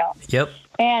unreal. Yep.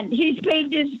 And he's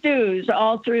paid his dues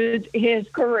all through his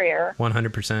career.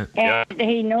 100%. And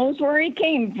he knows where he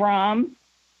came from.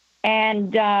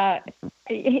 And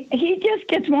he just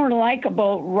gets more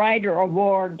likable rider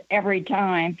award every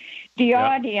time. The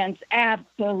audience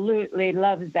absolutely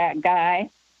loves that guy.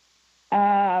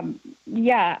 I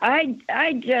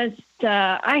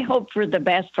hope for the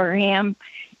best for him.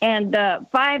 And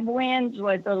 5 wins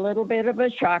was a little bit of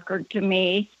a shocker to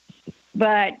me,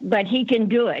 but he can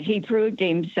do it. He proved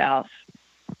himself.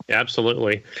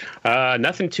 Absolutely.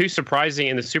 Nothing too surprising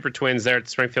in the Super Twins there at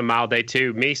Springfield Mile Day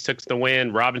 2. Meese took the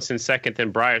win, Robinson second,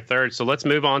 then Breyer third. So let's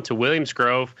move on to Williams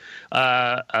Grove,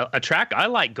 a track I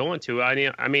like going to.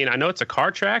 I mean, I know it's a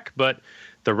car track, but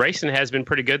the racing has been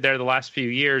pretty good there the last few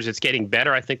years. It's getting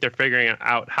better. I think they're figuring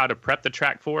out how to prep the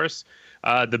track for us.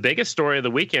 The biggest story of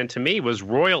the weekend to me was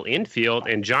Royal Enfield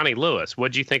and Johnny Lewis.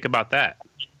 What did you think about that?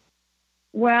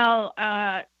 Well,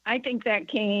 I think that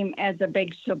came as a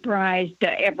big surprise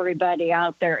to everybody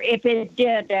out there. If it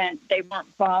didn't, they weren't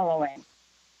following.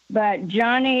 But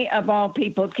Johnny, of all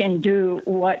people, can do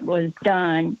what was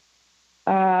done.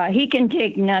 He can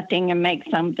take nothing and make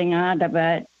something out of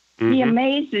it. Mm-hmm. He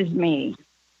amazes me.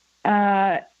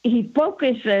 He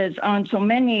focuses on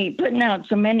putting out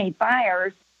so many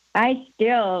fires. I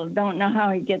still don't know how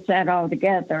he gets that all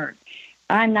together.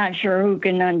 I'm not sure who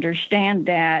can understand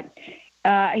that.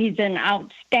 He's an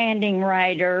outstanding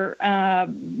rider.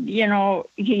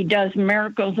 He does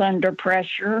miracles under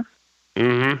pressure.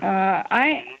 Mm-hmm.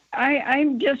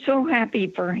 I'm just so happy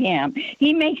for him.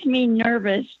 He makes me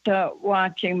nervous to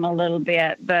watch him a little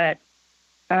bit, but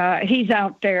he's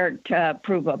out there to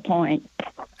prove a point.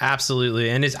 Absolutely.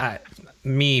 And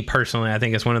me personally, I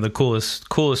think it's one of the coolest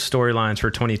storylines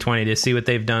for 2020 to see what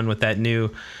they've done with that new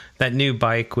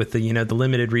bike with the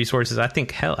limited resources. I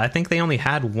think they only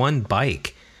had one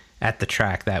bike at the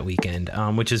track that weekend,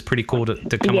 which is pretty cool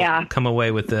to come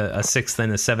away with a sixth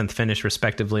and a seventh finish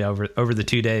respectively over the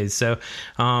 2 days. So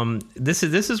this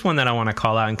is one that I want to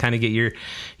call out and kind of get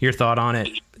your thought on it.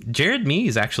 Jared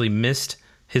Mees actually missed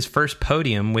his first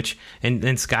podium, which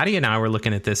and Scotty and I were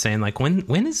looking at this saying, like, when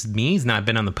has Mees not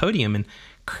been on the podium? And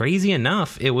crazy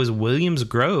enough, it was Williams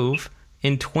Grove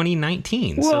in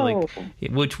 2019. Whoa. So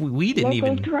which we didn't Local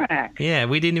even track. Yeah,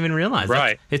 we didn't even realize.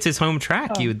 Right. It's his home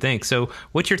track, you would think. So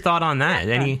what's your thought on that?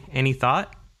 Any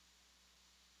thought?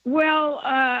 Well,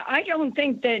 I don't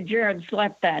think that Jared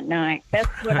slept that night.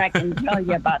 That's what I can tell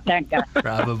you about that guy.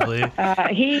 Probably.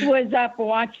 He was up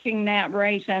watching that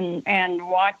race and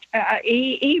watched.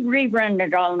 He rerun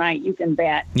it all night, you can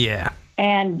bet. Yeah.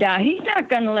 And he's not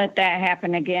going to let that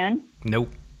happen again.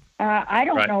 Nope. I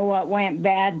don't know what went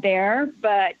bad there,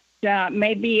 but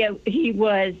maybe he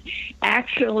was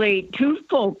actually too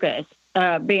focused,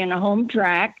 being a home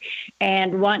track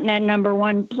and wanting that number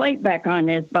one plate back on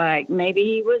his bike. Maybe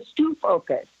he was too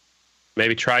focused.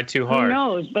 Maybe tried too hard. Who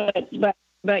knows? But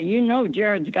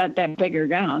Jared's got that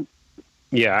figured out.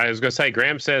 Yeah, I was going to say,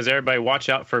 Graham says everybody watch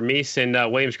out for Meese in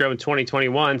Williams Grove in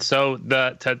 2021. So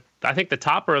I think the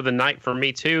topper of the night for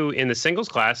me, too, in the singles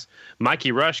class,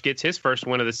 Mikey Rush gets his first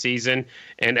win of the season,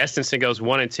 and Estenson goes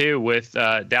 1 and 2 with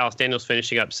Dallas Daniels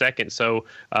finishing up second. So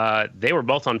they were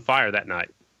both on fire that night.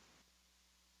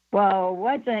 Well,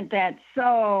 wasn't that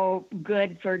so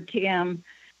good for Tim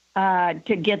to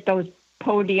get those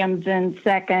podiums in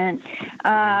second?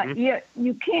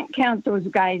 You can't count those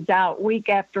guys out week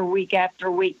after week after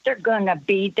week. They're going to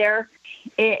be there.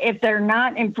 If they're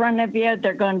not in front of you,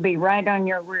 they're going to be right on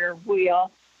your rear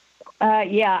wheel.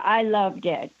 I loved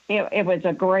it. It was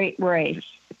a great race.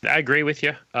 I agree with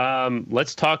you.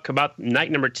 Let's talk about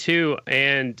night number 2.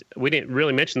 And we didn't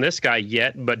really mention this guy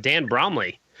yet, but Dan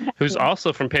Bromley, who's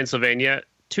also from Pennsylvania.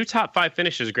 2 top 5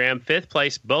 finishes, Graham, 5th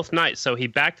place both nights. So he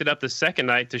backed it up the second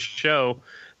night to show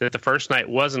that the first night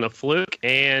wasn't a fluke.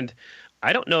 And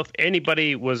I don't know if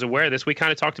anybody was aware of this. We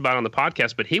kind of talked about it on the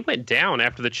podcast, but he went down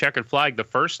after the checkered flag the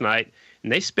first night,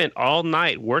 and they spent all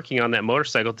night working on that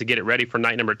motorcycle to get it ready for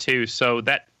night number 2. So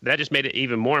that just made it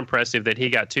even more impressive that he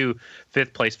got 2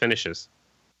 5th-place finishes.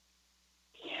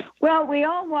 Well, we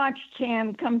all watched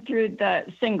him come through the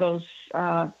singles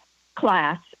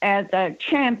class as a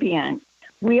champion.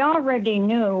 We already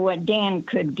knew what Dan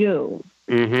could do.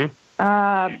 Mm-hmm.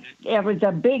 It was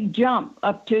a big jump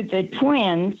up to the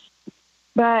twins.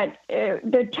 But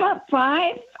the top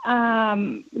 5,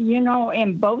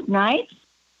 in both nights,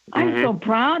 I'm so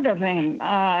proud of him.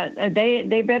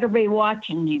 They better be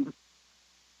watching him.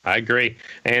 I agree.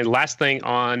 And last thing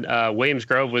on Williams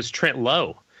Grove was Trent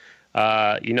Lowe.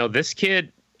 This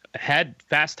kid had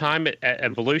fast time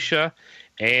at Volusia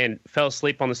and fell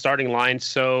asleep on the starting line.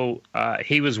 So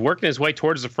he was working his way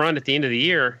towards the front at the end of the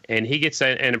year, and he gets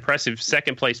an impressive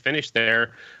second-place finish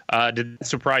there. Did that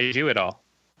surprise you at all?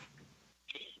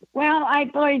 Well,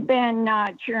 I've always been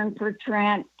cheering for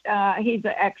Trent. He's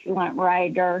an excellent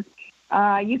rider.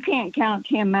 You can't count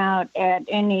him out at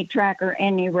any track or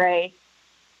any race.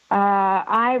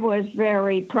 I was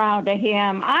very proud of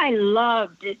him. I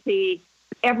love to see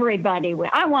everybody win.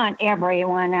 I want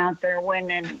everyone out there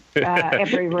winning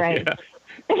every race.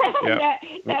 Yeah.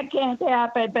 that can't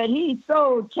happen, but he's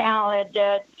so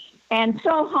talented and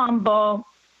so humble.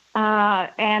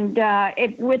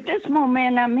 With this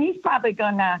momentum, he's probably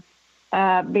going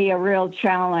to be a real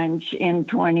challenge in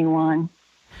 21.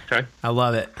 Okay. I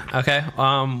love it. Okay.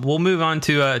 We'll move on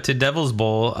to Devil's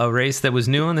Bowl, a race that was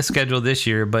new on the schedule this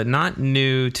year, but not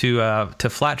new to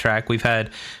flat track. We've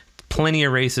had plenty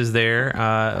of races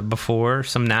there before,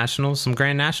 some nationals, some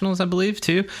grand nationals, I believe,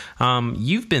 too.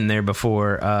 You've been there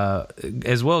before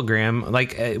as well, Graham.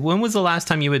 Like, when was the last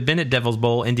time you had been at Devil's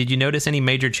Bowl, and did you notice any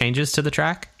major changes to the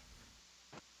track?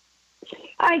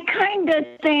 I kind of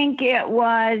think it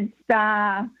was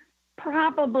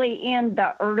probably in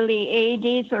the early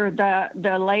 80s or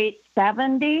the late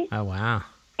 70s. Oh, wow.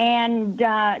 And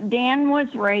Dan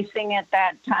was racing at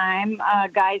that time.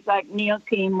 Guys like Neil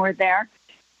Keane were there.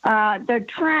 The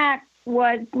track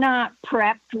was not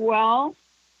prepped well.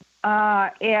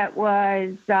 It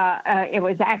was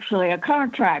actually a car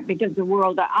track because the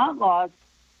World of Outlaws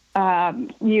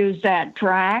use that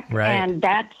track, Right. and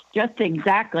that's just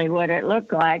exactly what it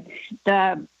looked like.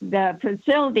 The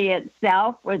facility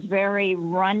itself was very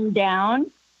run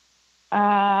down.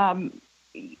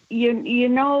 You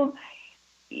know,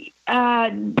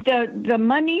 the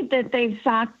money that they've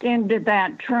socked into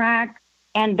that track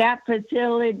and that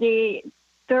facility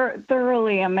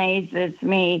thoroughly amazes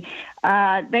me.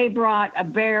 They brought a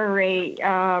very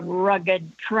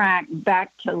rugged track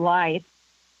back to life,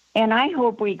 and I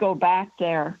hope we go back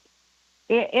there.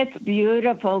 It's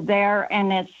beautiful there,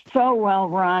 and it's so well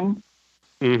run.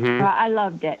 Mm-hmm. I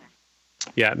loved it.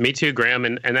 Yeah, me too, Graham.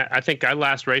 And I think I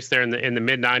last raced there in the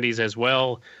mid '90s as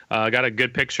well. Got a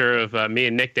good picture of me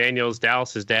and Nick Daniels,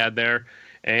 Dallas's dad, there.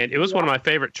 And it was one of my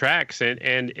favorite tracks. And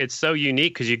it's so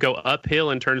unique because you go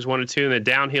uphill in turns 1 and 2, and then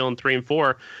downhill in 3 and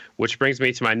 4, which brings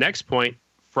me to my next point.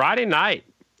 Friday night,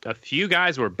 a few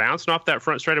guys were bouncing off that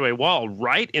front straightaway wall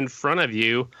right in front of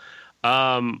you.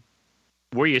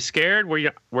 Were you scared? Were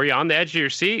you on the edge of your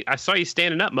seat? I saw you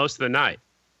standing up most of the night.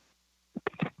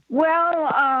 Well,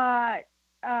 I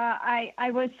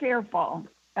was fearful,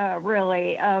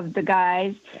 really, of the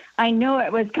guys. I knew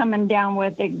it was coming down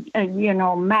with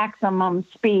maximum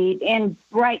speed and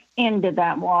right into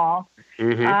that wall.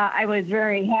 Mm-hmm. I was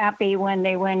very happy when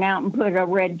they went out and put a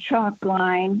red chalk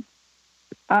line.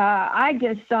 I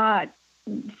just thought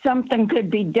something could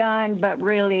be done, but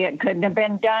really it couldn't have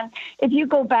been done. If you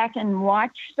go back and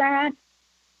watch that,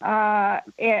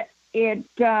 it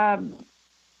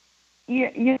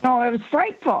was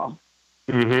frightful.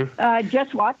 Mm-hmm.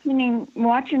 Just watching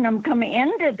them come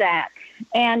into that.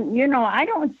 And, I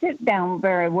don't sit down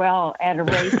very well at a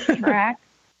racetrack.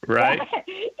 Right.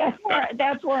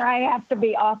 That's where I have to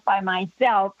be off by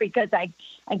myself because I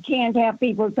can't have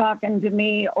people talking to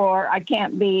me, or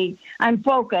I'm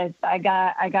focused. I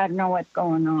got to know what's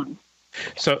going on.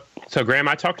 So Graham,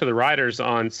 I talked to the riders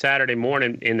on Saturday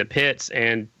morning in the pits,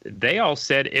 and they all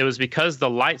said it was because the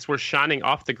lights were shining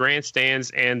off the grandstands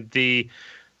and the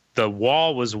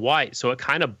wall was white, so it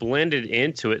kind of blended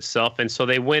into itself. And so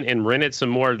they went and rented some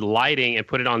more lighting and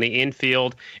put it on the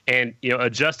infield and,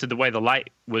 adjusted the way the light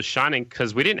was shining,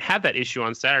 because we didn't have that issue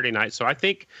on Saturday night. So I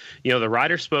think, the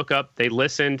riders spoke up. They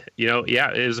listened.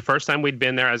 It was the first time we'd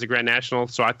been there as a Grand National.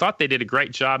 So I thought they did a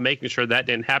great job making sure that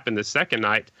didn't happen the second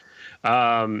night.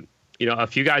 A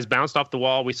few guys bounced off the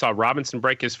wall. We saw Robinson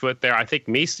break his foot there. I think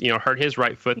Meese, hurt his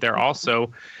right foot there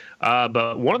also.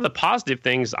 But one of the positive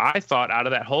things I thought out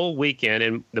of that whole weekend,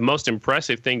 and the most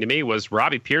impressive thing to me, was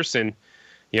Robbie Pearson,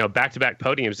 back-to-back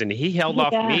podiums. And he held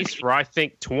off Meese for, I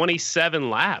think, 27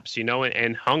 laps,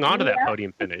 and hung on to that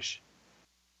podium finish.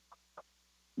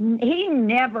 He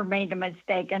never made a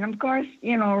mistake. And, of course,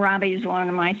 Robbie's one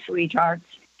of my sweethearts.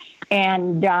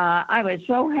 And I was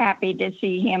so happy to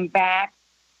see him back.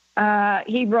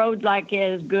 He rode like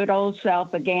his good old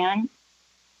self again.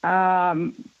 He's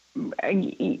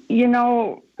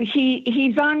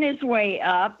on his way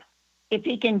up. If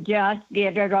he can just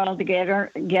get it all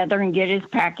together and get his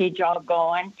package all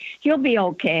going, he'll be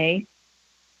okay.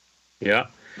 Yeah.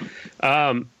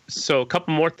 So a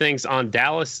couple more things on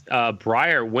Dallas.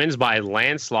 Breyer wins by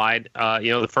landslide.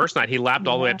 The first night he lapped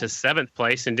all the way up to 7th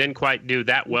place and didn't quite do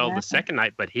that well the second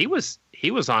night, but he was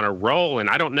on a roll. And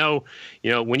I don't know,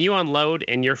 when you unload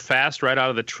and you're fast right out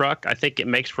of the truck, I think it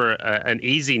makes for an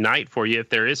easy night for you if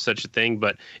there is such a thing.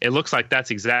 But it looks like that's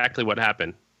exactly what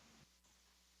happened.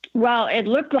 Well, it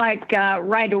looked like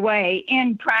right away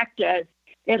in practice,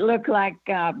 it looked like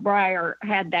Breyer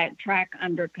had that track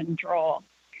under control.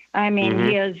 I mean,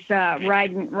 his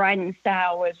riding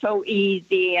style was so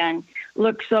easy and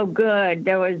looked so good.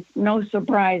 There was no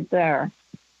surprise there.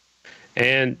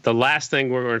 And the last thing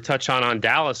we're going to touch on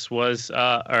Dallas was,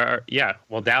 Dallas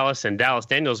and Dallas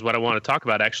Daniels, what I want to talk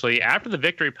about, actually. After the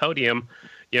victory podium,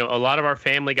 a lot of our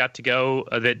family got to go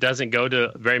that doesn't go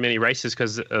to very many races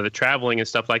because of the traveling and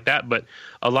stuff like that. But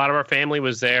a lot of our family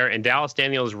was there, and Dallas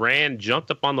Daniels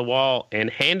jumped up on the wall and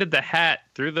handed the hat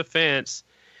through the fence.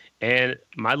 And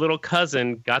my little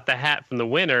cousin got the hat from the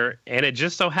winner, and it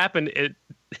just so happened it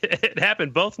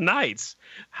happened both nights.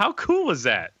 How cool was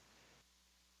that?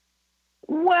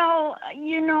 Well,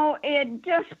 it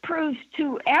just proves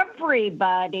to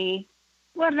everybody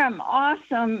what an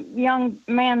awesome young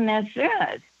man this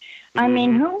is. I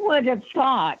mean, who would have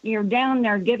thought? You're down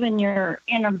there giving your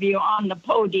interview on the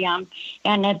podium,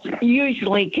 and it's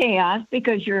usually chaos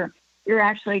because you're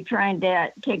actually trying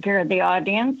to take care of the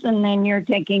audience, and then you're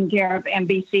taking care of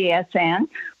NBCSN,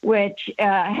 which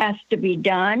has to be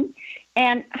done.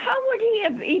 And how would he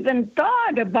have even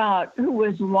thought about who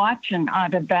was watching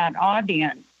out of that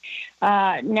audience?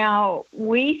 Now,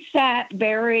 we sat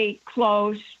very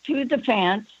close to the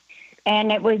fence.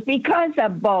 And it was because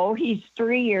of Bo. He's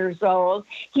 3 years old.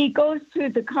 He goes to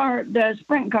the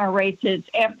sprint car races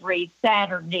every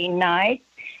Saturday night.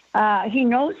 He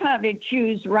knows how to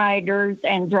choose riders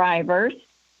and drivers.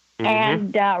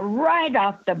 And right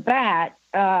off the bat,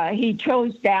 he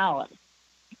chose Dallas.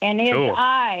 And his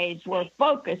eyes were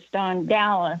focused on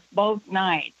Dallas both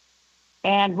nights.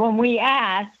 And when we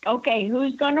asked, okay,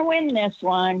 who's going to win this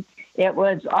one, it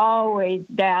was always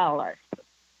Dallas.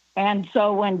 And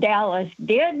so when Dallas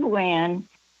did win,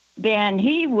 then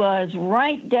he was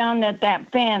right down at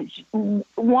that fence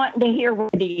wanting to hear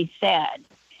what he said.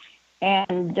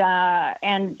 And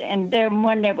then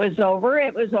when it was over,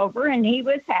 and he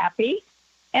was happy.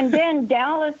 And then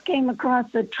Dallas came across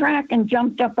the track and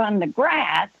jumped up on the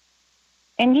grass.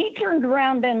 And he turned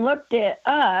around and looked at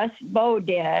us, Bo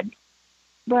did.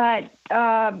 But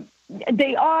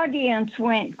the audience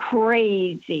went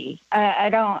crazy. I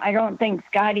don't think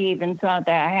Scotty even saw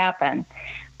that happen.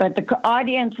 But the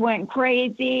audience went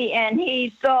crazy, and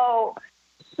he so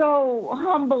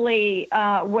humbly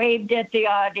waved at the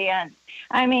audience.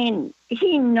 I mean,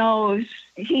 he knows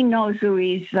who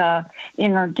he's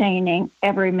entertaining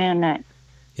every minute.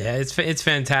 Yeah, it's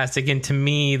fantastic, and to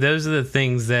me, those are the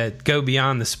things that go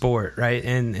beyond the sport, right?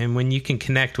 And when you can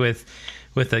connect with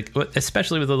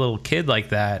especially with a little kid like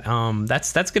that,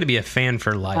 that's going to be a fan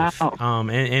for life. Wow.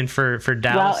 And for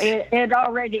Dallas, well, it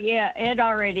already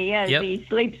is. Yep. He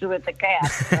sleeps with the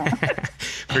cat. So.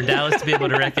 For Dallas to be able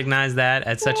to recognize that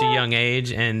at such a young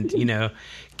age, and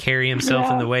carry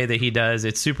himself in the way that he does,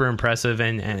 it's super impressive.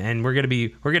 And we're gonna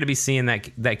be seeing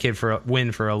that kid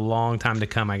win for a long time to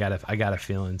come. I got a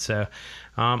feeling. So.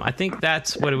 I think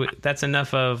that's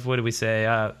enough of what do we say?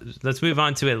 Let's move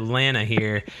on to Atlanta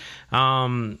here.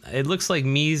 It looks like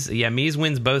Mies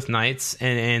wins both nights,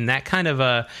 and that kind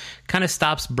of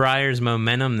stops Breyer's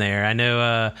momentum there. I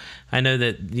know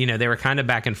that they were kind of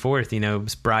back and forth.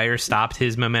 Breyer stopped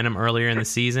his momentum earlier in the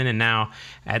season, and now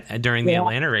during the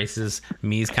Atlanta races,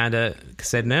 Mies kind of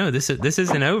said, "No, this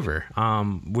isn't over."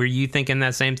 Were you thinking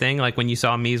that same thing, like when you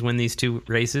saw Mies win these two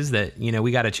races, that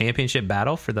we got a championship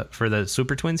battle for the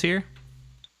Super Twins here?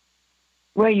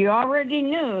 Well, you already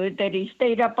knew that he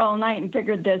stayed up all night and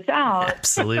figured this out.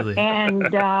 Absolutely. And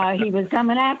he was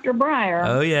coming after Breyer.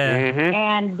 Oh, yeah. Mm-hmm.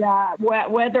 And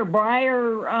whether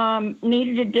Breyer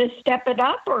needed to step it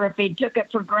up or if he took it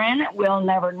for granted, we'll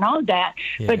never know that.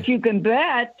 Yeah. But you can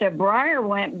bet that Breyer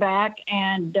went back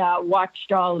and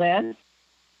watched all this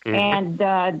and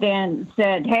then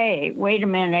said, hey, wait a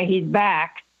minute, he's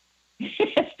back.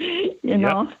 you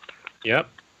know? Yep.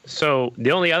 So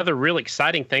the only other real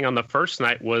exciting thing on the first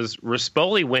night was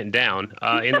Rispoli went down.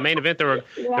 In the main event, there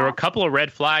were a couple of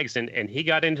red flags, and he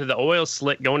got into the oil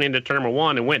slick going into turn number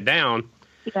 1 and went down.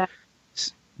 Yeah.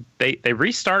 They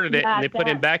restarted it, and they put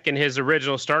him back in his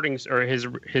original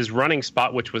his running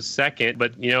spot, which was second.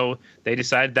 But they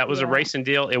decided that was a racing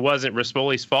deal. It wasn't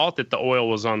Rispoli's fault that the oil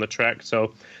was on the track,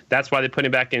 so that's why they put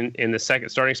him back in the second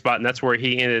starting spot, and that's where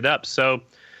he ended up. So.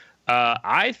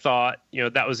 I thought,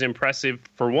 that was impressive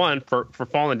for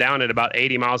falling down at about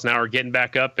 80 miles an hour, getting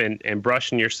back up and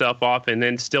brushing yourself off, and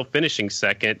then still finishing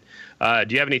second. Do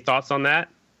you have any thoughts on that?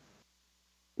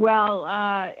 Well,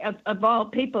 of all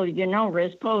people,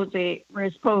 Rispoli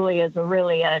is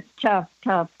a tough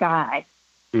guy.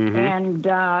 Mm-hmm. And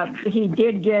he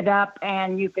did get up,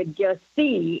 and you could just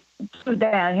see through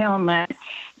that helmet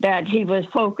that he was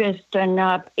focused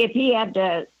enough. If he had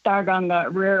to start on the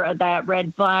rear of that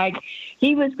red flag,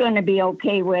 he was going to be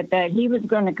okay with it. He was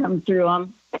going to come through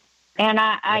him. And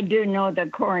I do know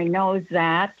that Corey knows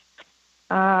that.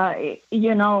 He's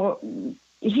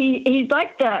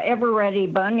like the ever-ready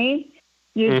bunny.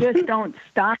 You just don't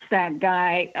stop that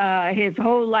guy. His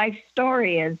whole life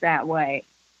story is that way.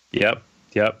 Yep.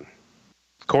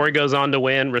 Corey goes on to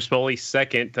win. Rispoli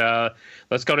second.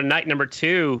 Let's go to night number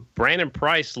 2. Brandon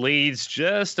Price leads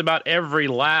just about every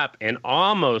lap and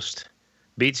almost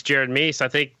beats Jared Mies. I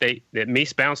think that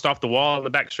Mies bounced off the wall in the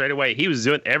back straightaway. He was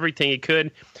doing everything he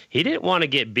could. He didn't want to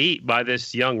get beat by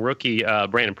this young rookie,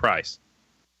 Brandon Price.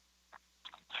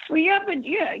 Well, yeah, but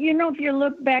if you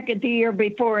look back at the year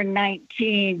before in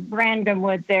 19, Brandon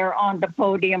was there on the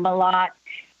podium a lot.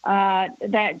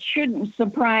 That shouldn't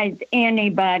surprise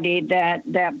anybody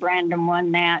that Brandon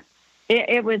won that.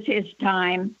 It was his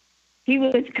time. He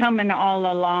was coming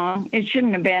all along. It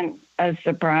shouldn't have been a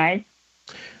surprise.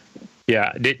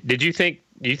 Yeah. Do you think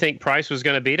Price was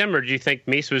going to beat him, or do you think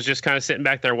Mies was just kind of sitting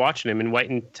back there watching him and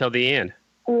waiting till the end?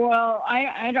 Well,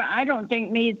 I don't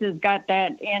think Mies has got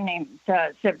that in him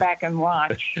to sit back and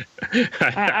watch.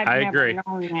 I've agree. Never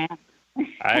known that.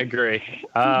 I agree.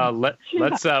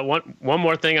 Let's one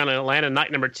more thing on Atlanta night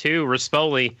number 2.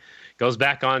 Rispoli goes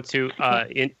back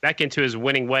back into his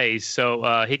winning ways.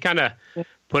 So he kind of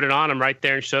put it on him right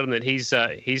there and showed him that he's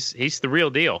the real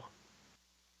deal.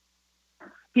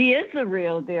 He is the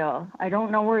real deal. I don't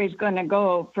know where he's going to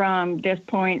go from this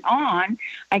point on.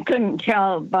 I couldn't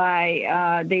tell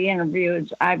by the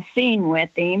interviews I've seen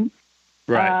with him,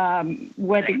 right,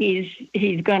 whether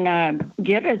he's going to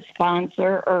get a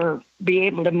sponsor or be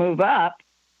able to move up.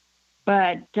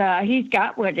 But he's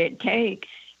got what it takes.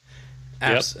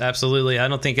 Yep. Absolutely. I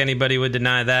don't think anybody would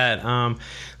deny that.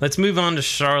 Let's move on to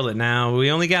Charlotte now.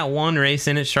 We only got one race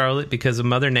in at Charlotte because of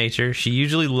Mother Nature. She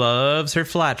usually loves her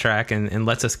flat track and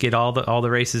lets us get all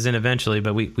the races in eventually,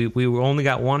 but we only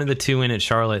got one of the two in at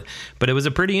Charlotte. But it was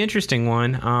a pretty interesting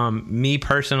one. Me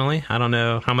personally, I don't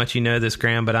know how much you know this,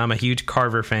 Graham, but I'm a huge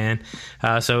Carver fan.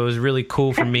 So it was really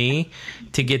cool for me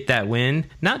to get that win.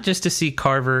 Not just to see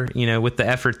Carver, with the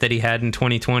effort that he had in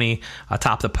 2020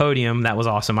 atop the podium. That was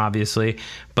awesome, obviously.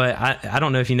 But I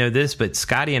don't know if you know this, but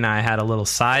Scotty and I had a little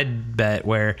side bet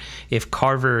where if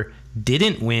Carver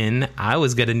didn't win, I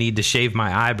was going to need to shave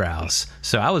my eyebrows.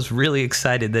 So I was really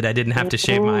excited that I didn't have to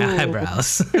shave my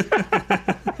eyebrows.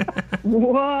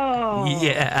 Whoa!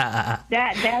 Yeah,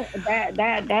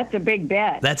 that's a big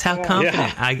bet. That's how confident.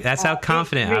 How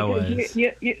confident I was.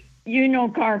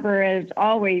 Carver is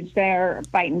always there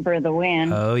fighting for the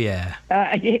win. Oh yeah.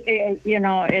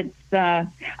 It's.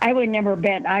 I would never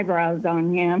bet eyebrows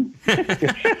on him.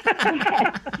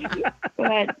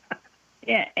 but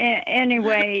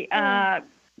anyway,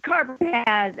 Carver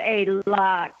has a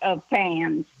lot of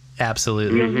fans.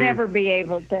 Absolutely. You'll never be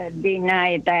able to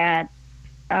deny that.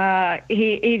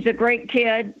 He's a great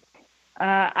kid.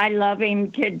 I love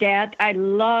him to death. I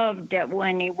loved it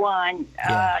when he won.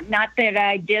 Yeah. Not that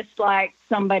I disliked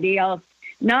somebody else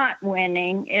not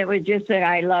winning. It was just that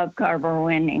I love Carver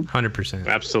winning. 100%.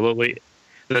 Absolutely.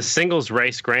 The singles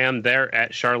race, Graham, there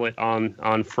at Charlotte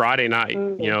on Friday night,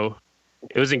 it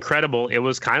was incredible. It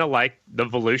was kind of like the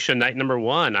Volusia night number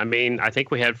one. I mean, I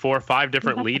think we had 4 or 5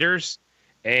 different leaders.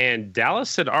 And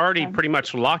Dallas had already pretty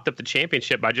much locked up the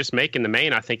championship by just making the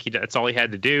main. I think that's all he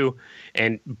had to do.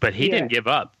 But he didn't give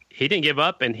up. He didn't give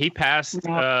up, and he passed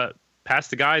the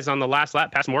guys on the last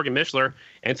lap, passed Morgan Mishler,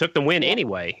 and took the win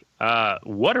anyway.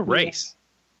 What a race.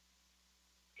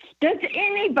 Does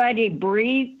anybody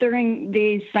breathe during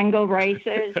these single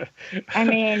races? I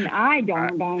mean, I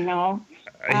don't know.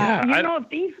 If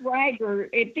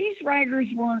these riders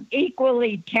weren't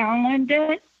equally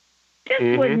talented,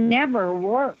 this would never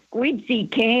work. We'd see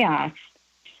chaos.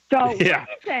 So what does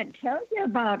that tell you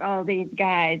about all these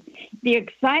guys? The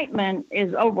excitement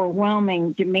is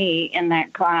overwhelming to me in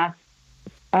that class.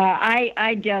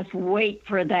 I just wait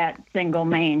for that single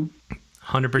main.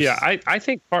 100%. Yeah, I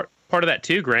think part of that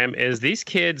too, Graham, is these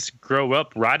kids grow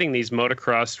up riding these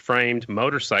motocross framed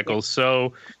motorcycles.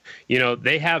 So,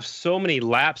 they have so many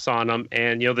laps on them,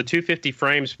 and, the 250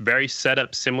 frames very set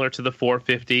up similar to the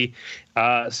 450.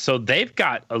 So they've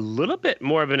got a little bit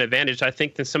more of an advantage, I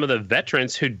think, than some of the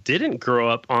veterans who didn't grow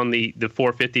up on the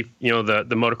 450,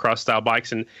 the motocross style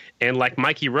bikes. And like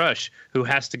Mikey Rush, who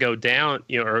has to go down,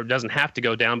 or doesn't have to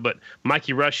go down, but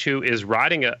Mikey Rush, who is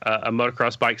riding a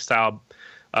motocross bike style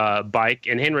bike,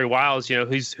 and Henry Wiles,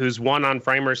 who's won on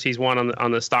framers, he's won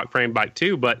on the stock frame bike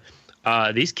too. But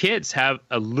these kids have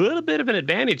a little bit of an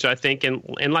advantage, I think,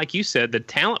 and like you said, the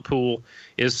talent pool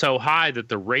is so high that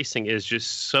the racing is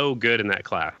just so good in that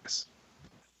class.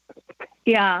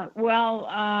 Yeah, well,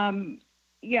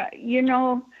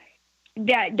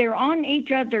 that they're on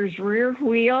each other's rear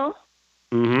wheel.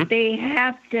 Mm-hmm. They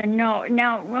have to know.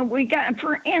 Now, we got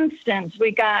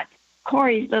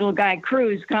Corey's little guy,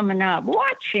 Cruz, coming up.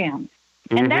 Watch him.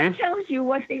 And that tells you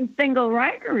what these single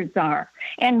riders are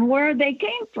and where they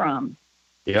came from.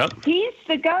 Yep. He's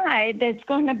the guy that's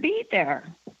going to be there.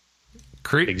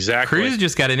 Exactly. Cruz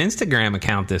just got an Instagram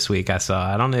account this week, I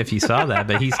saw. I don't know if you saw that,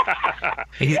 but he's on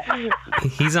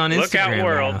Instagram. Look out,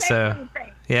 world. Now, so,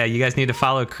 yeah, you guys need to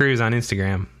follow Cruz on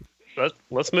Instagram.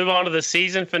 Let's move on to the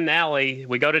season finale.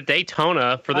 We go to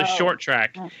Daytona for the short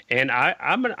track. And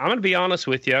I'm going to be honest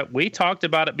with you. We talked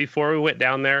about it before we went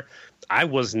down there. I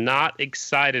was not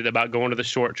excited about going to the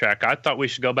short track. I thought we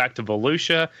should go back to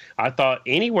Volusia. I thought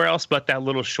anywhere else but that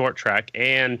little short track.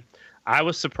 And I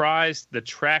was surprised. The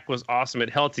track was awesome. It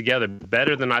held together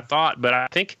better than I thought. But I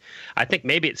think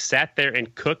maybe it sat there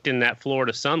and cooked in that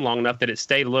Florida sun long enough that it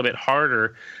stayed a little bit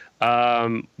harder.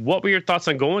 What were your thoughts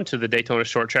on going to the Daytona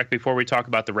short track before we talk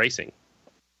about the racing?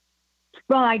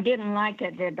 Well, I didn't like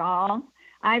it at all.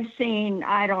 I've seen,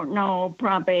 I don't know,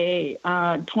 probably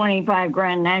 25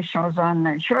 Grand Nationals on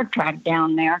the short track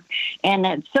down there, and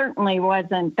it certainly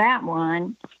wasn't that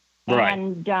one. Right.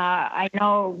 And I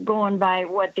know, going by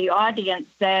what the audience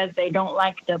says, they don't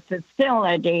like the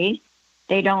facility.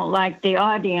 They don't like the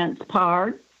audience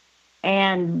part.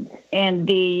 And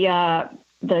the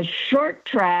short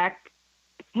track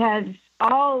has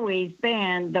always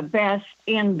been the best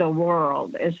in the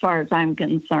world, as far as I'm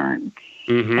concerned.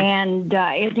 Mm-hmm. And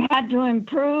it had to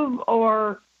improve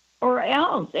or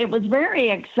else. It was very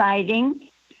exciting.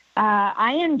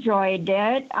 I enjoyed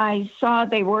it. I saw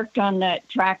they worked on that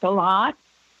track a lot,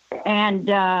 and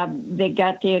they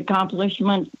got the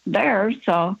accomplishment there.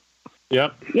 So,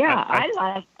 yep. Yeah, I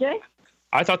liked it.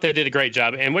 I thought they did a great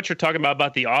job. And what you're talking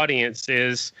about the audience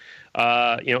is,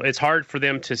 it's hard for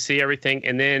them to see everything.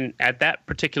 And then at that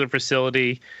particular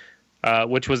facility,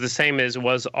 which was the same as it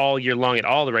was all year long at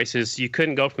all the races, you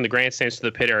couldn't go from the grandstands to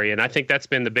the pit area. And I think that's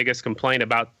been the biggest complaint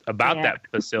about that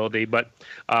facility. But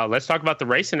let's talk about the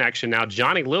racing action now.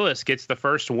 Johnny Lewis gets the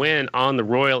first win on the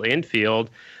Royal Infield.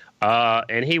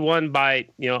 And he won by,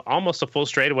 almost a full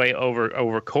straightaway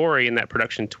over Corey in that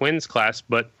production twins class.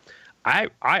 But I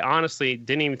honestly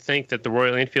didn't even think that the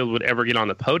Royal Enfield would ever get on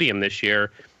the podium this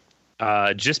year,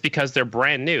 just because they're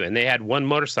brand new and they had one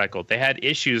motorcycle. They had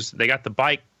issues. They got the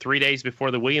bike 3 days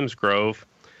before the Williams Grove,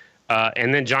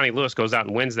 and then Johnny Lewis goes out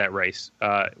and wins that race.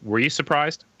 Were you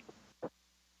surprised?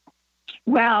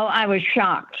 Well, I was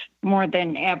shocked more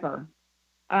than ever.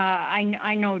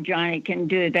 I know Johnny can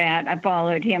do that. I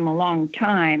followed him a long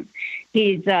time.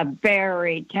 He's a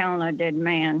very talented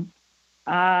man.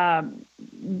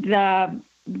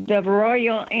 The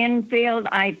Royal Enfield,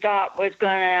 I thought, was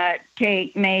going to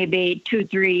take maybe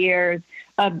 2-3 years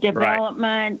of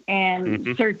development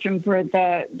and searching for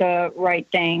the right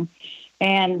thing.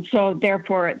 And so,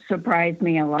 therefore, it surprised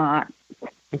me a lot.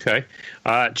 Okay.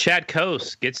 Chad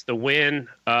Coase gets the win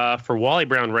for Wally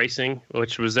Brown Racing,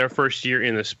 which was their first year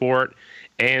in the sport,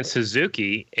 and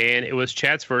Suzuki. And it was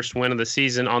Chad's first win of the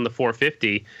season on the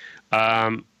 450.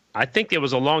 I think it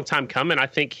was a long time coming. I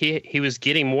think he was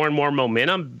getting more and more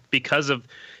momentum because of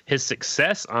his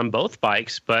success on both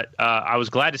bikes, but I was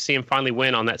glad to see him finally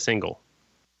win on that single.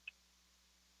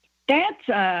 That's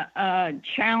a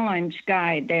challenge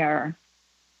guy there.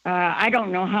 I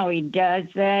don't know how he does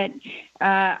that.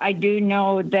 I do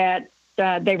know that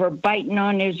they were biting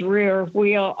on his rear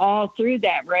wheel all through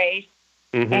that race,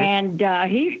 and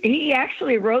he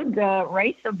actually rode the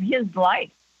race of his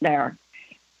life there.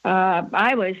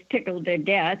 I was tickled to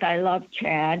death. I love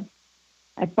Chad.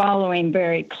 I follow him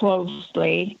very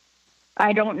closely.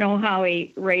 I don't know how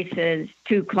he races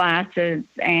two classes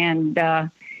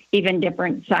and even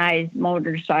different size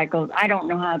motorcycles. I don't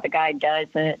know how the guy does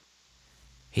it.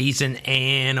 He's an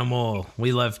animal.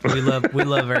 We love our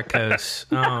Coase.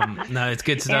 No, it's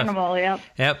good stuff. Animal, yep.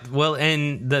 Yep. Well,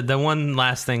 and the one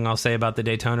last thing I'll say about the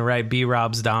Daytona, right?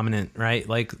 B-Rob's dominant, right?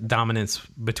 Like dominance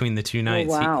between the two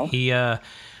nights. Oh, wow. He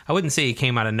I wouldn't say he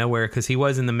came out of nowhere because he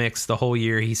was in the mix the whole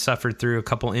year. He suffered through a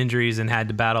couple injuries and had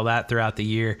to battle that throughout the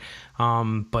year.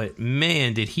 But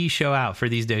man, did he show out for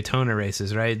these Daytona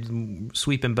races, right?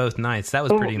 Sweeping both nights. That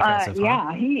was pretty impressive.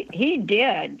 Yeah, he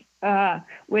did.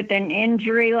 With an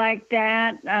injury like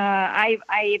that, I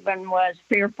even was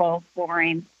fearful for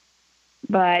him.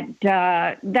 But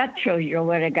that shows you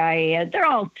what a guy is. They're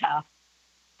all tough.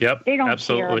 Yep, they don't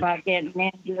absolutely care about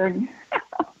getting injured.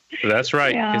 That's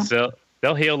right. Yeah.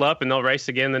 They'll heal up and they'll race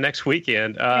again the next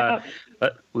weekend. Or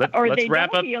let's they wrap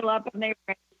don't up. heal up and they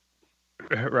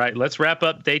race. Right. Let's wrap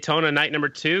up Daytona night number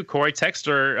 2. Corey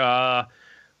Texter,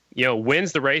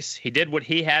 wins the race. He did what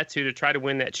he had to try to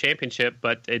win that championship,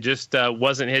 but it just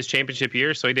wasn't his championship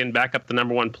year, so he didn't back up the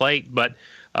number 1 plate. But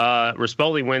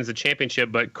Rispoli wins the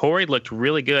championship. But Corey looked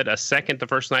really good, a second the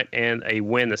first night and a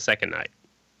win the second night.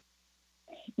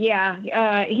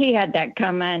 Yeah, he had that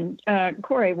coming.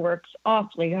 Corey works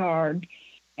awfully hard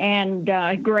and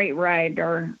great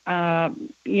rider.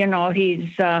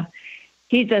 He's a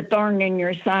thorn in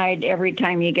your side every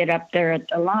time you get up there at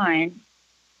the line.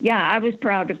 Yeah, I was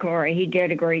proud of Corey. He did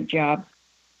a great job.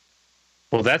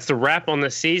 Well, that's the wrap on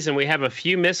the season. We have a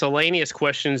few miscellaneous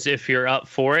questions if you're up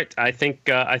for it. I think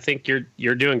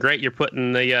you're doing great. You're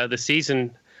putting the season,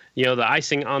 the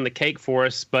icing on the cake for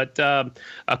us. But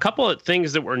a couple of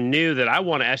things that were new that I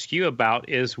want to ask you about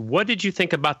is, what did you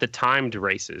think about the timed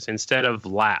races instead of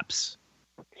laps?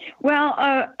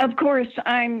 Well, of course,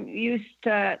 I'm used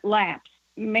to laps.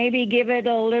 Maybe give it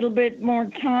a little bit more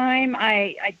time.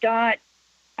 I thought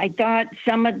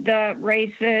some of the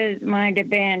races might have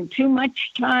been too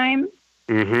much time.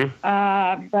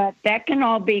 But that can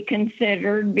all be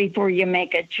considered before you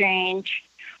make a change.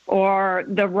 Or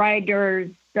the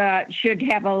riders should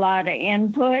have a lot of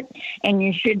input, and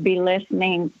you should be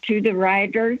listening to the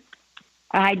riders.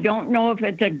 I don't know if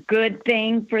it's a good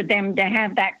thing for them to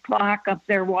have that clock up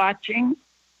there watching.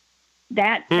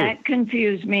 That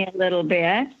confused me a little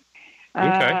bit.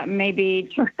 Okay. Maybe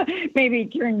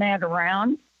turn that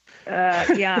around.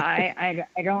 I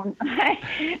don't.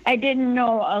 I didn't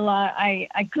know a lot.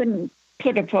 I couldn't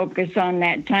put a focus on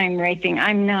that time racing.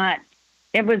 I'm not.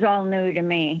 It was all new to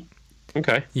me.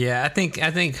 Okay. Yeah, I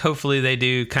think hopefully they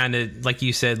do kind of, like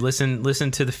you said, listen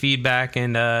to the feedback,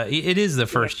 and it is the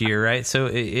first year, right? So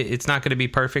it's not going to be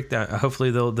perfect.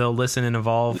 Hopefully they'll listen and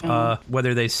evolve,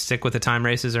 whether they stick with the time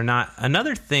races or not.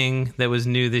 Another thing that was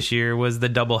new this year was the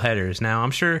double headers. Now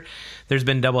I'm sure there's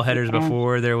been double headers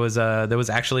before. There was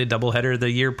actually a double header the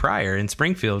year prior in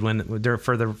Springfield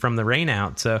from the rain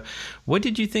out. So what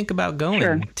did you think about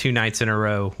going 2 nights in a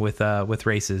row with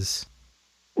races?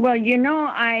 Well,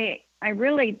 I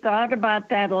really thought about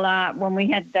that a lot when we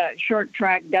had the short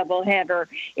track doubleheader.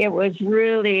 It was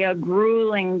really a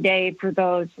grueling day for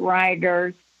those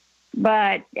riders,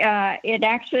 but it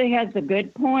actually has a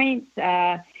good point.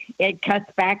 It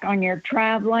cuts back on your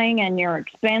traveling and your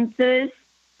expenses.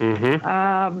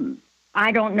 Mm-hmm.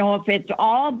 I don't know if it's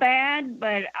all bad,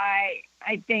 but I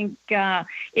think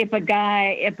if a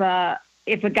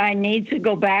guy needs to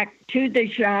go back to the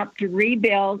shop to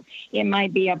rebuild, it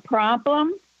might be a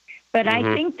problem. But I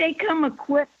think they come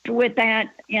equipped with that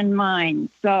in mind,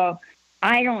 so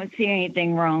I don't see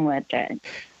anything wrong with it.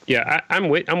 Yeah, I'm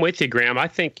with you, Graham. I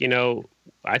think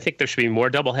there should be more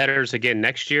double headers again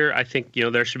next year. I think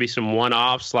there should be some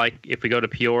one-offs, like if we go to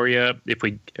Peoria,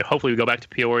 hopefully we go back to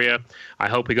Peoria. I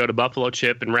hope we go to Buffalo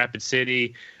Chip and Rapid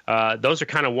City. Those are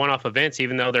kind of one-off events,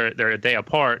 even though they're a day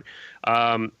apart.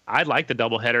 I like the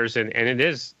double headers, and it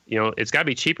is it's got to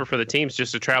be cheaper for the teams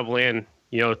just to travel in.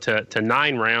 To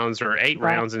 9 rounds or 8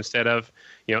 rounds instead of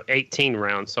 18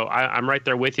 rounds. So I'm right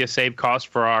there with you. Save costs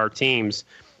for our teams.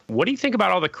 What do you think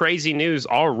about all the crazy news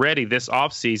already this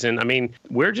off season? I mean,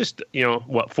 we're just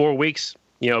 4 weeks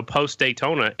post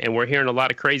Daytona, and we're hearing a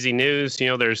lot of crazy news.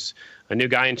 There's a new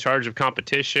guy in charge of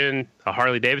competition, a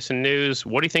Harley Davidson news.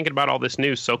 What are you thinking about all this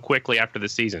news so quickly after the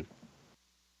season?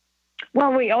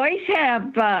 Well, we always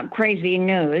have crazy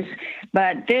news,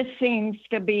 but this seems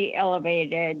to be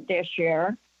elevated this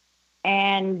year.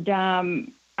 And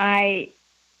I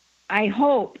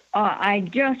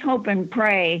just hope and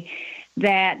pray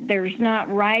that there's not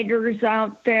riders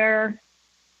out there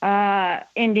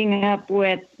ending up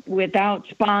without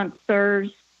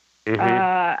sponsors.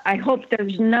 Mm-hmm. I hope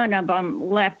there's none of them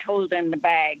left holding the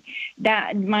bag.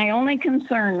 That my only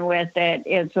concern with it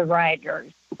is the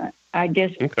riders. I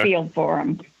just feel for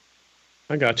them.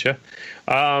 I gotcha.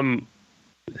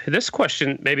 This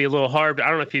question may be a little hard. I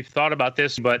don't know if you've thought about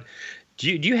this, but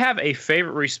do you have a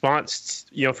favorite response,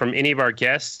 from any of our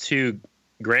guests to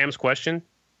Graham's question?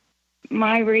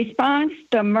 My response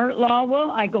to Mert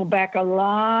Lawwill, I go back a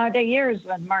lot of years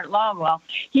with Mert Lawwill.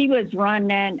 He was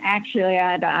running actually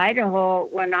out of Idaho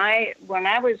when I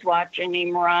was watching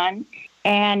him run.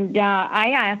 And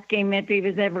I asked him if he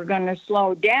was ever going to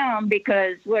slow down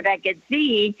because what I could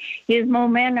see, his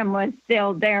momentum was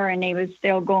still there and he was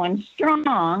still going strong.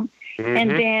 Mm-hmm. And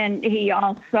then he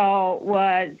also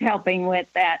was helping with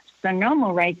that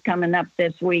Sonoma race coming up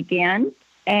this weekend.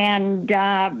 And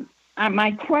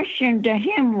my question to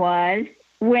him was,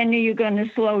 when are you going to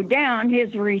slow down?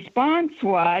 His response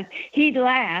was, he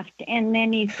laughed, and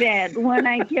then he said, when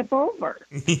I tip over.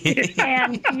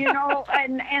 And,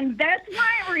 and that's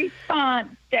my response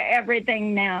to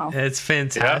everything now. It's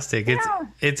fantastic. Yeah.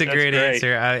 It's a great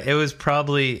answer. It was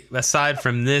probably, aside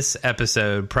from this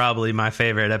episode, probably my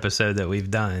favorite episode that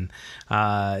we've done.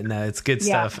 No, it's good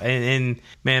stuff. And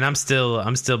man, I'm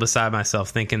still beside myself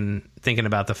thinking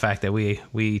about the fact that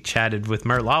we chatted with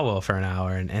Mert Lawwill for an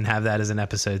hour and have that as an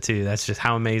episode too. That's just,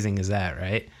 how amazing is that,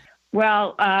 right?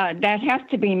 Well, that has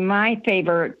to be my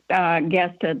favorite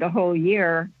guest of the whole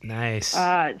year. Nice.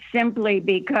 Simply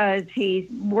because he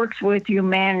works with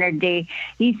humanity.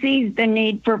 He sees the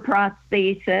need for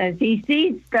prosthesis. He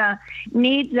sees the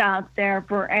needs out there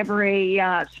for every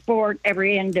sport,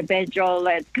 every individual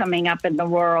that's coming up in the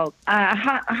world.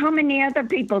 How many other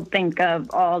people think of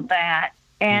all that?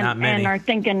 And are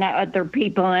thinking of other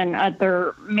people and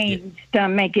other means to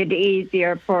make it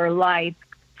easier for life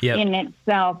in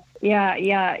itself.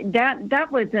 Yeah.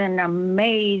 That was an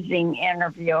amazing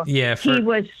interview. Yeah, he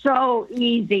was so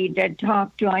easy to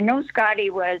talk to. I know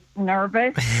Scotty was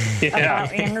nervous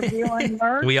about interviewing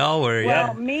Mert. We all were.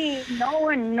 Well, me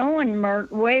knowing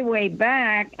Mert way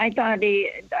back, I thought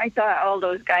all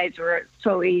those guys were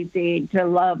so easy to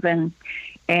love and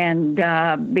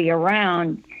be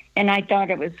around. And I thought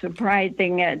it was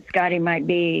surprising that Scotty might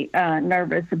be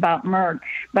nervous about Mert.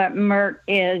 But Mert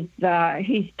is,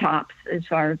 he's tops as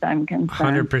far as I'm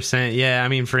concerned. 100%. Yeah. I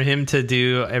mean, for him to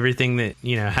do everything that,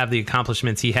 have the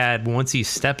accomplishments he had once he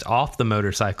stepped off the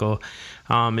motorcycle,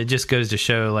 it just goes to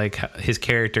show like his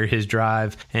character, his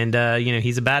drive, and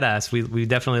he's a badass. We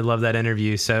definitely love that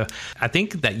interview. So I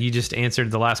think that you just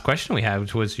answered the last question we had,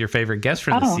 which was your favorite guest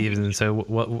for the season. So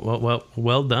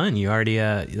well done. You already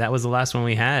that was the last one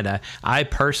we had. I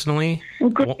personally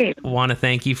want to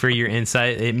thank you for your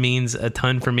insight. It means a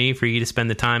ton for me for you to spend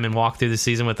the time and walk through the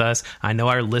season with us. I know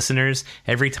our listeners,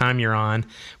 every time you're on,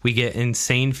 we get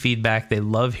insane feedback. They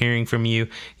love hearing from you.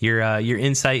 Your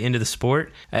insight into the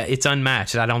sport, it's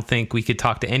unmatched. I don't think we could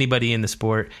talk to anybody in the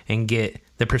sport and get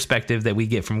the perspective that we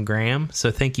get from Graham.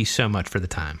 So thank you so much for the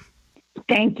time.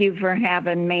 Thank you for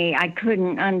having me. I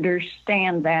couldn't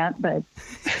understand that, but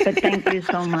thank you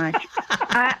so much.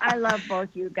 I love both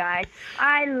you guys.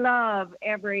 I love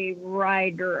every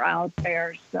rider out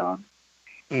there. So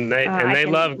they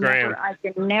love Graham. I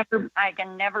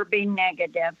can never be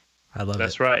negative. I love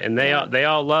That's right. And they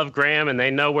all love Graham, and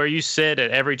they know where you sit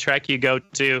at every track you go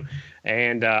to.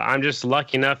 And I'm just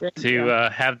lucky enough to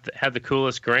have the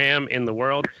coolest Graham in the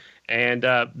world. And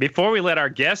before we let our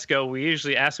guests go, we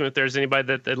usually ask them if there's anybody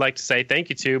that they'd like to say thank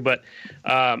you to. But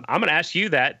I'm going to ask you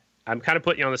that. I'm kind of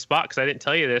putting you on the spot because I didn't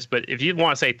tell you this. But if you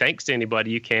want to say thanks to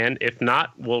anybody, you can. If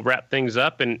not, we'll wrap things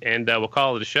up and we'll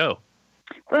call it a show.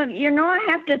 Well, I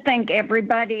have to thank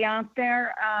everybody out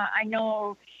there. I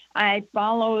know I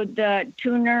followed the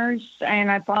tuners and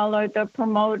I followed the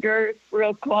promoters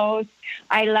real close.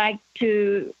 I like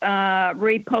to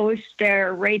repost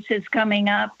their races coming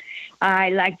up. I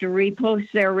like to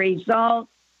repost their results.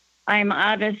 I'm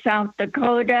out of South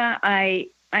Dakota. I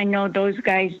know those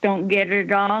guys don't get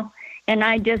it all, and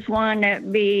I just want to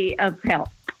be of help.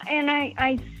 And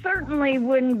I certainly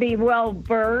wouldn't be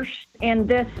well-versed in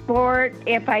this sport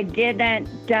if I didn't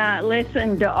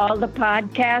listen to all the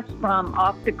podcasts from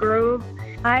Off the Groove.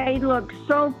 I look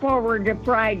so forward to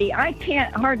Friday. I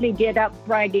can't hardly get up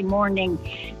Friday morning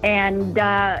and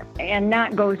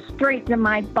not go straight to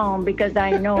my phone because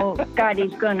I know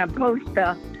Scotty's going to post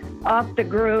Off the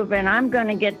Groove, and I'm going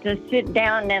to get to sit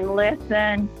down and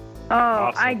listen. Oh,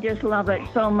 awesome. I just love it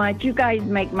so much. You guys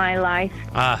make my life.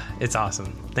 It's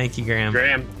awesome. Thank you, Graham.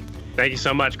 Graham, thank you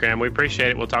so much, Graham. We appreciate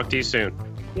it. We'll talk to you soon.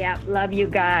 Yeah, love you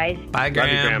guys. Bye,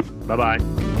 Graham. Love you, Graham. Bye-bye.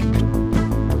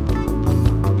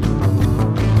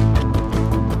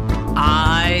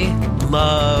 I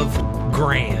love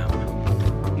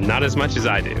Graham. Not as much as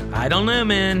I do. I don't know,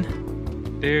 man.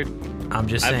 Dude, I'm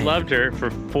just saying. I've loved her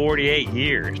for 48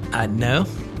 years. No.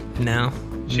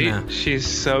 She's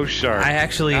so sharp. I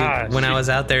actually, when I was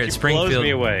out there at Springfield, blows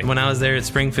me away. When I was there at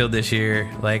Springfield this year,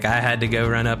 like I had to go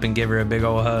run up and give her a big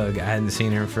old hug. I hadn't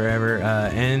seen her in forever,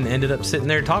 and ended up sitting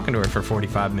there talking to her for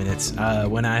 45 minutes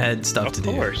when I had stuff to do.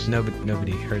 Of course,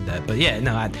 nobody heard that, but yeah,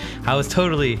 no, I was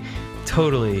totally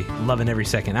loving every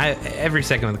second. Every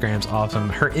second with Graham's awesome.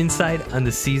 Her insight on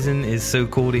the season is so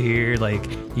cool to hear. Like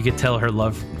you could tell her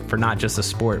love for not just the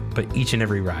sport, but each and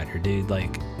every rider, dude.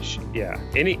 Like, yeah,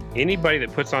 anybody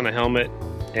that puts on a helmet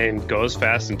and goes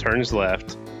fast and turns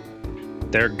left,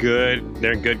 they're good.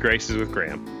 They're in good graces with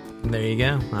Graham. There you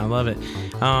go. I love it.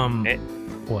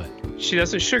 What? She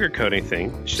doesn't sugarcoat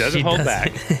anything. She doesn't hold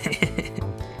back.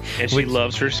 And she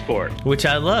loves her sport. Which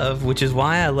I love, which is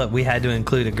why we had to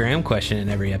include a Graham question in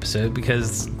every episode,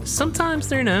 because sometimes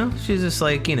she's just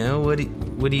like,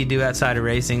 what do you do outside of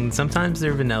racing? Sometimes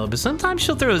they're vanilla, but sometimes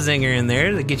she'll throw a zinger in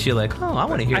there that gets you like, oh, I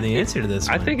want to hear the answer to this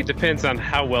one. I think it depends on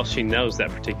how well she knows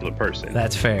that particular person.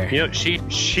 That's fair.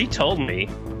 She told me,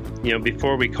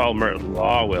 before we called Mert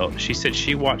Lawwill, she said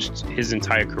she watched his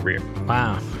entire career.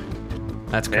 Wow.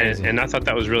 That's crazy. And I thought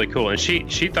that was really cool. And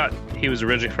she thought he was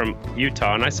originally from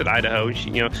Utah, and I said Idaho.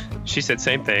 She said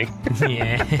same thing.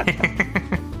 Yeah.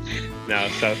 No,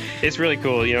 so it's really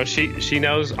cool. She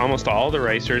knows almost all the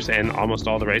racers, and almost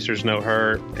all the racers know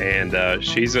her, and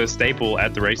she's a staple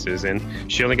at the races. And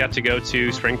she only got to go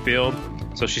to Springfield,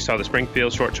 so she saw the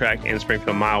Springfield short track and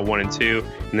Springfield Mile 1 and 2,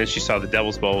 and then she saw the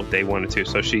Devil's Bowl day 1 and 2.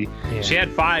 So she had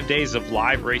 5 days of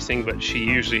live racing, but she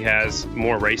usually has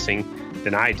more racing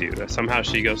than I do. Somehow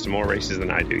she goes to more races than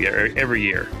I do every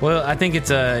year. Well, I think it's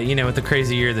with the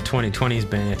crazy year the 2020's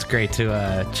been, it's great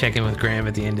to check in with Graham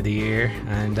at the end of the year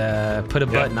and put a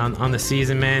button on the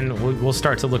season, man. We'll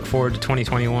start to look forward to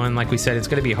 2021. Like we said, it's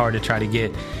going to be hard to try to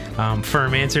get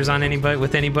firm answers on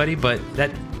anybody, but that.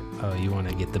 Oh, you want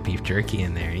to get the beef jerky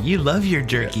in there? You love your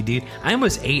jerky, dude. I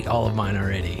almost ate all of mine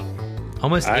already.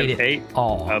 I ate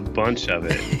all. A bunch of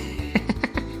it.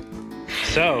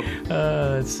 So,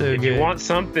 That's so if good. you want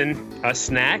something, a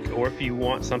snack, or if you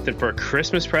want something for a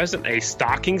Christmas present, a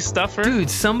stocking stuffer. Dude,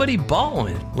 somebody bought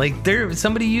one. Like,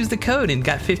 somebody used the code and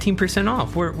got 15%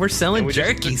 off. We're selling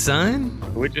jerky, son.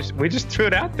 We just threw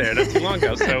it out there not too long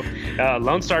ago. So,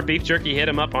 Lone Star Beef Jerky, hit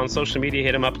them up on social media,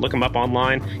 hit them up, look them up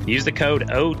online. Use the code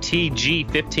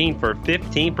OTG15 for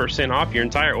 15% off your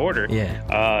entire order.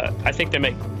 Yeah. I think they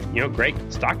make great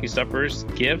stocking stuffers,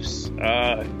 gifts,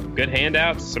 good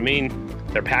handouts. I mean,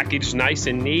 they're packaged nice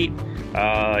and neat.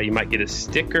 You might get a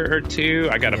sticker or two.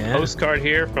 I got a postcard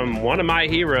here from one of my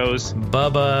heroes,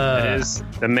 Bubba. That is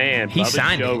the man. He Bubba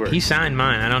signed Jover. it. He signed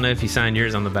mine. I don't know if he signed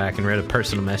yours on the back and wrote a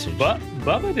personal message. But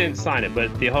Bubba didn't sign it,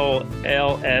 but the whole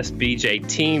LSBJ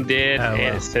team did.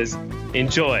 And it says,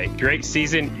 "Enjoy. Great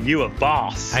season. You a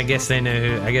boss." I guess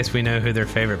we know who their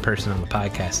favorite person on the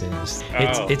podcast is.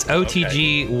 It's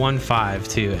OTG15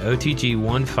 too.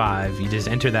 OTG15. You just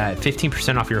enter that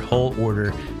 15% off your whole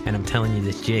order, and I'm telling you,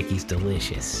 this jerky's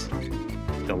delicious.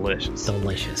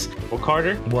 Delicious. Well,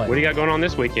 Carter, what do you got going on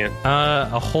this weekend?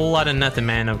 A whole lot of nothing,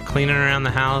 man. I'm cleaning around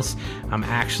the house. I'm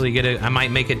actually I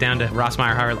might make it down to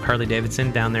Rossmeyer Harley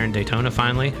Davidson down there in Daytona.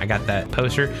 Finally, I got that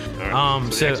poster.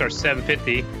 Right. So the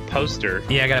XR750 poster.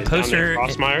 Yeah, I got a poster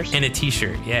Rossmeyer's and a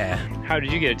T-shirt. Yeah. How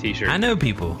did you get a T-shirt? I know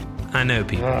people.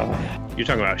 You're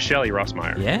talking about Shelly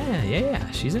Rossmeyer. Yeah.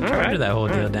 She's in charge of that whole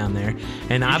deal down there.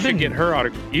 And you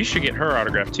should get her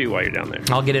autograph too while you're down there.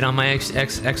 I'll get it on my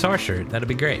XR shirt. That'll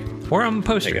be great. Or on a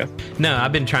poster. There you go. No,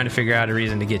 I've been trying to figure out a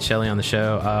reason to get Shelly on the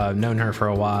show. Known her for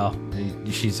a while.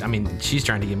 She's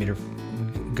trying to get me to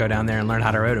go down there and learn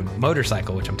how to ride a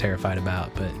motorcycle, which I'm terrified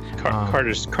about. But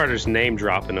Carter's name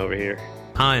dropping over here.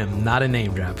 I am not a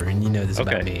name dropper, and you know this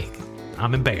about me.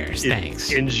 I'm embarrassed.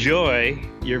 Thanks. Enjoy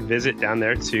your visit down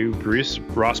there to Bruce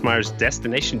Rossmeyer's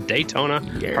destination, Daytona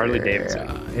Harley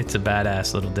Davidson. It's a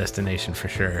badass little destination for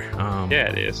sure. Yeah,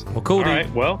 it is. Well, cool, All dude.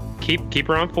 right, well, keep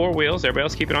her on 4 wheels. Everybody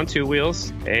else keep it on 2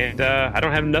 wheels. And I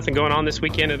don't have nothing going on this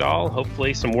weekend at all.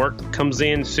 Hopefully some work comes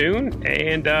in soon.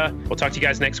 And we'll talk to you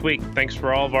guys next week. Thanks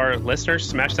for all of our listeners.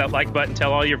 Smash that like button.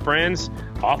 Tell all your friends.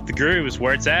 Off the Groove is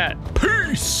where it's at.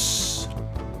 Peace.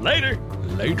 Later.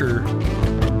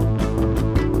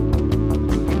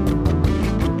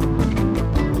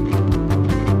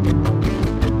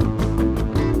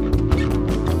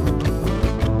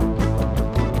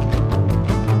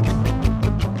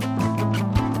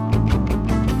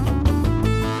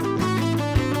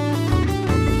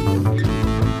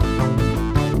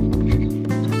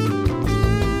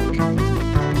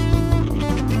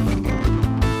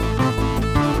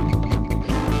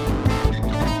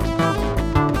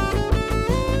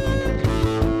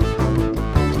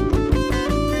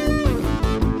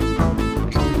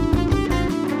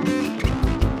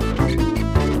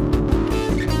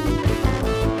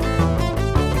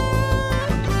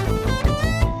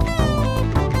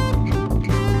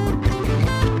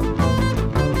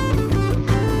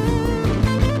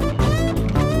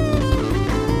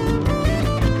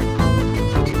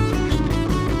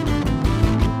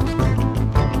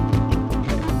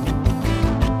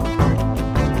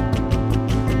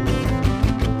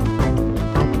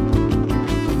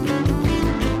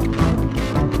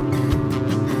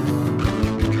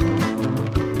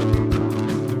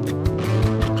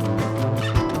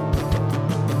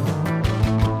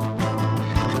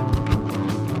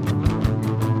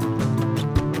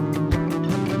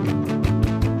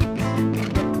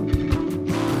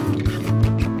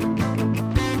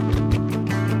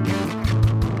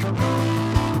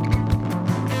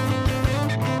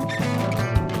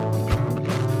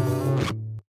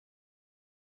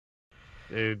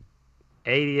 Dude,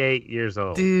 88 years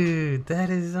old. Dude, that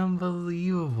is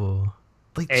unbelievable.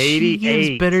 Like, 88. she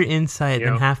has better insight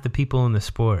than half the people in the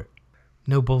sport.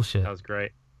 No bullshit. That was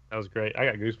great. I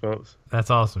got goosebumps. That's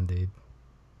awesome, dude.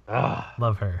 Ah,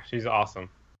 Love her. she's awesome.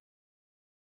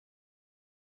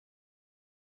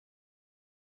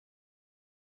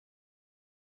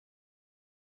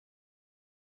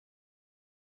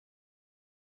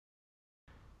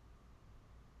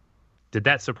 Did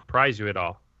that surprise you at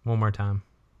all? One more time.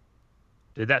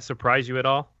 Did that surprise you at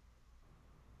all?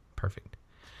 Perfect.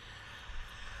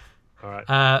 All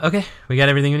right. Okay, we got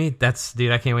everything we need.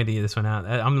 Dude, I can't wait to get this one out.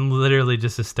 I'm literally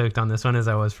just as stoked on this one as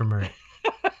I was for Mert.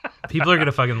 People are going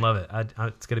to fucking love it.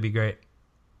 It's going to be great.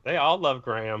 They all love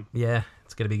Graham. Yeah,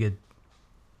 it's going to be good.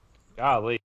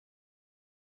 Golly.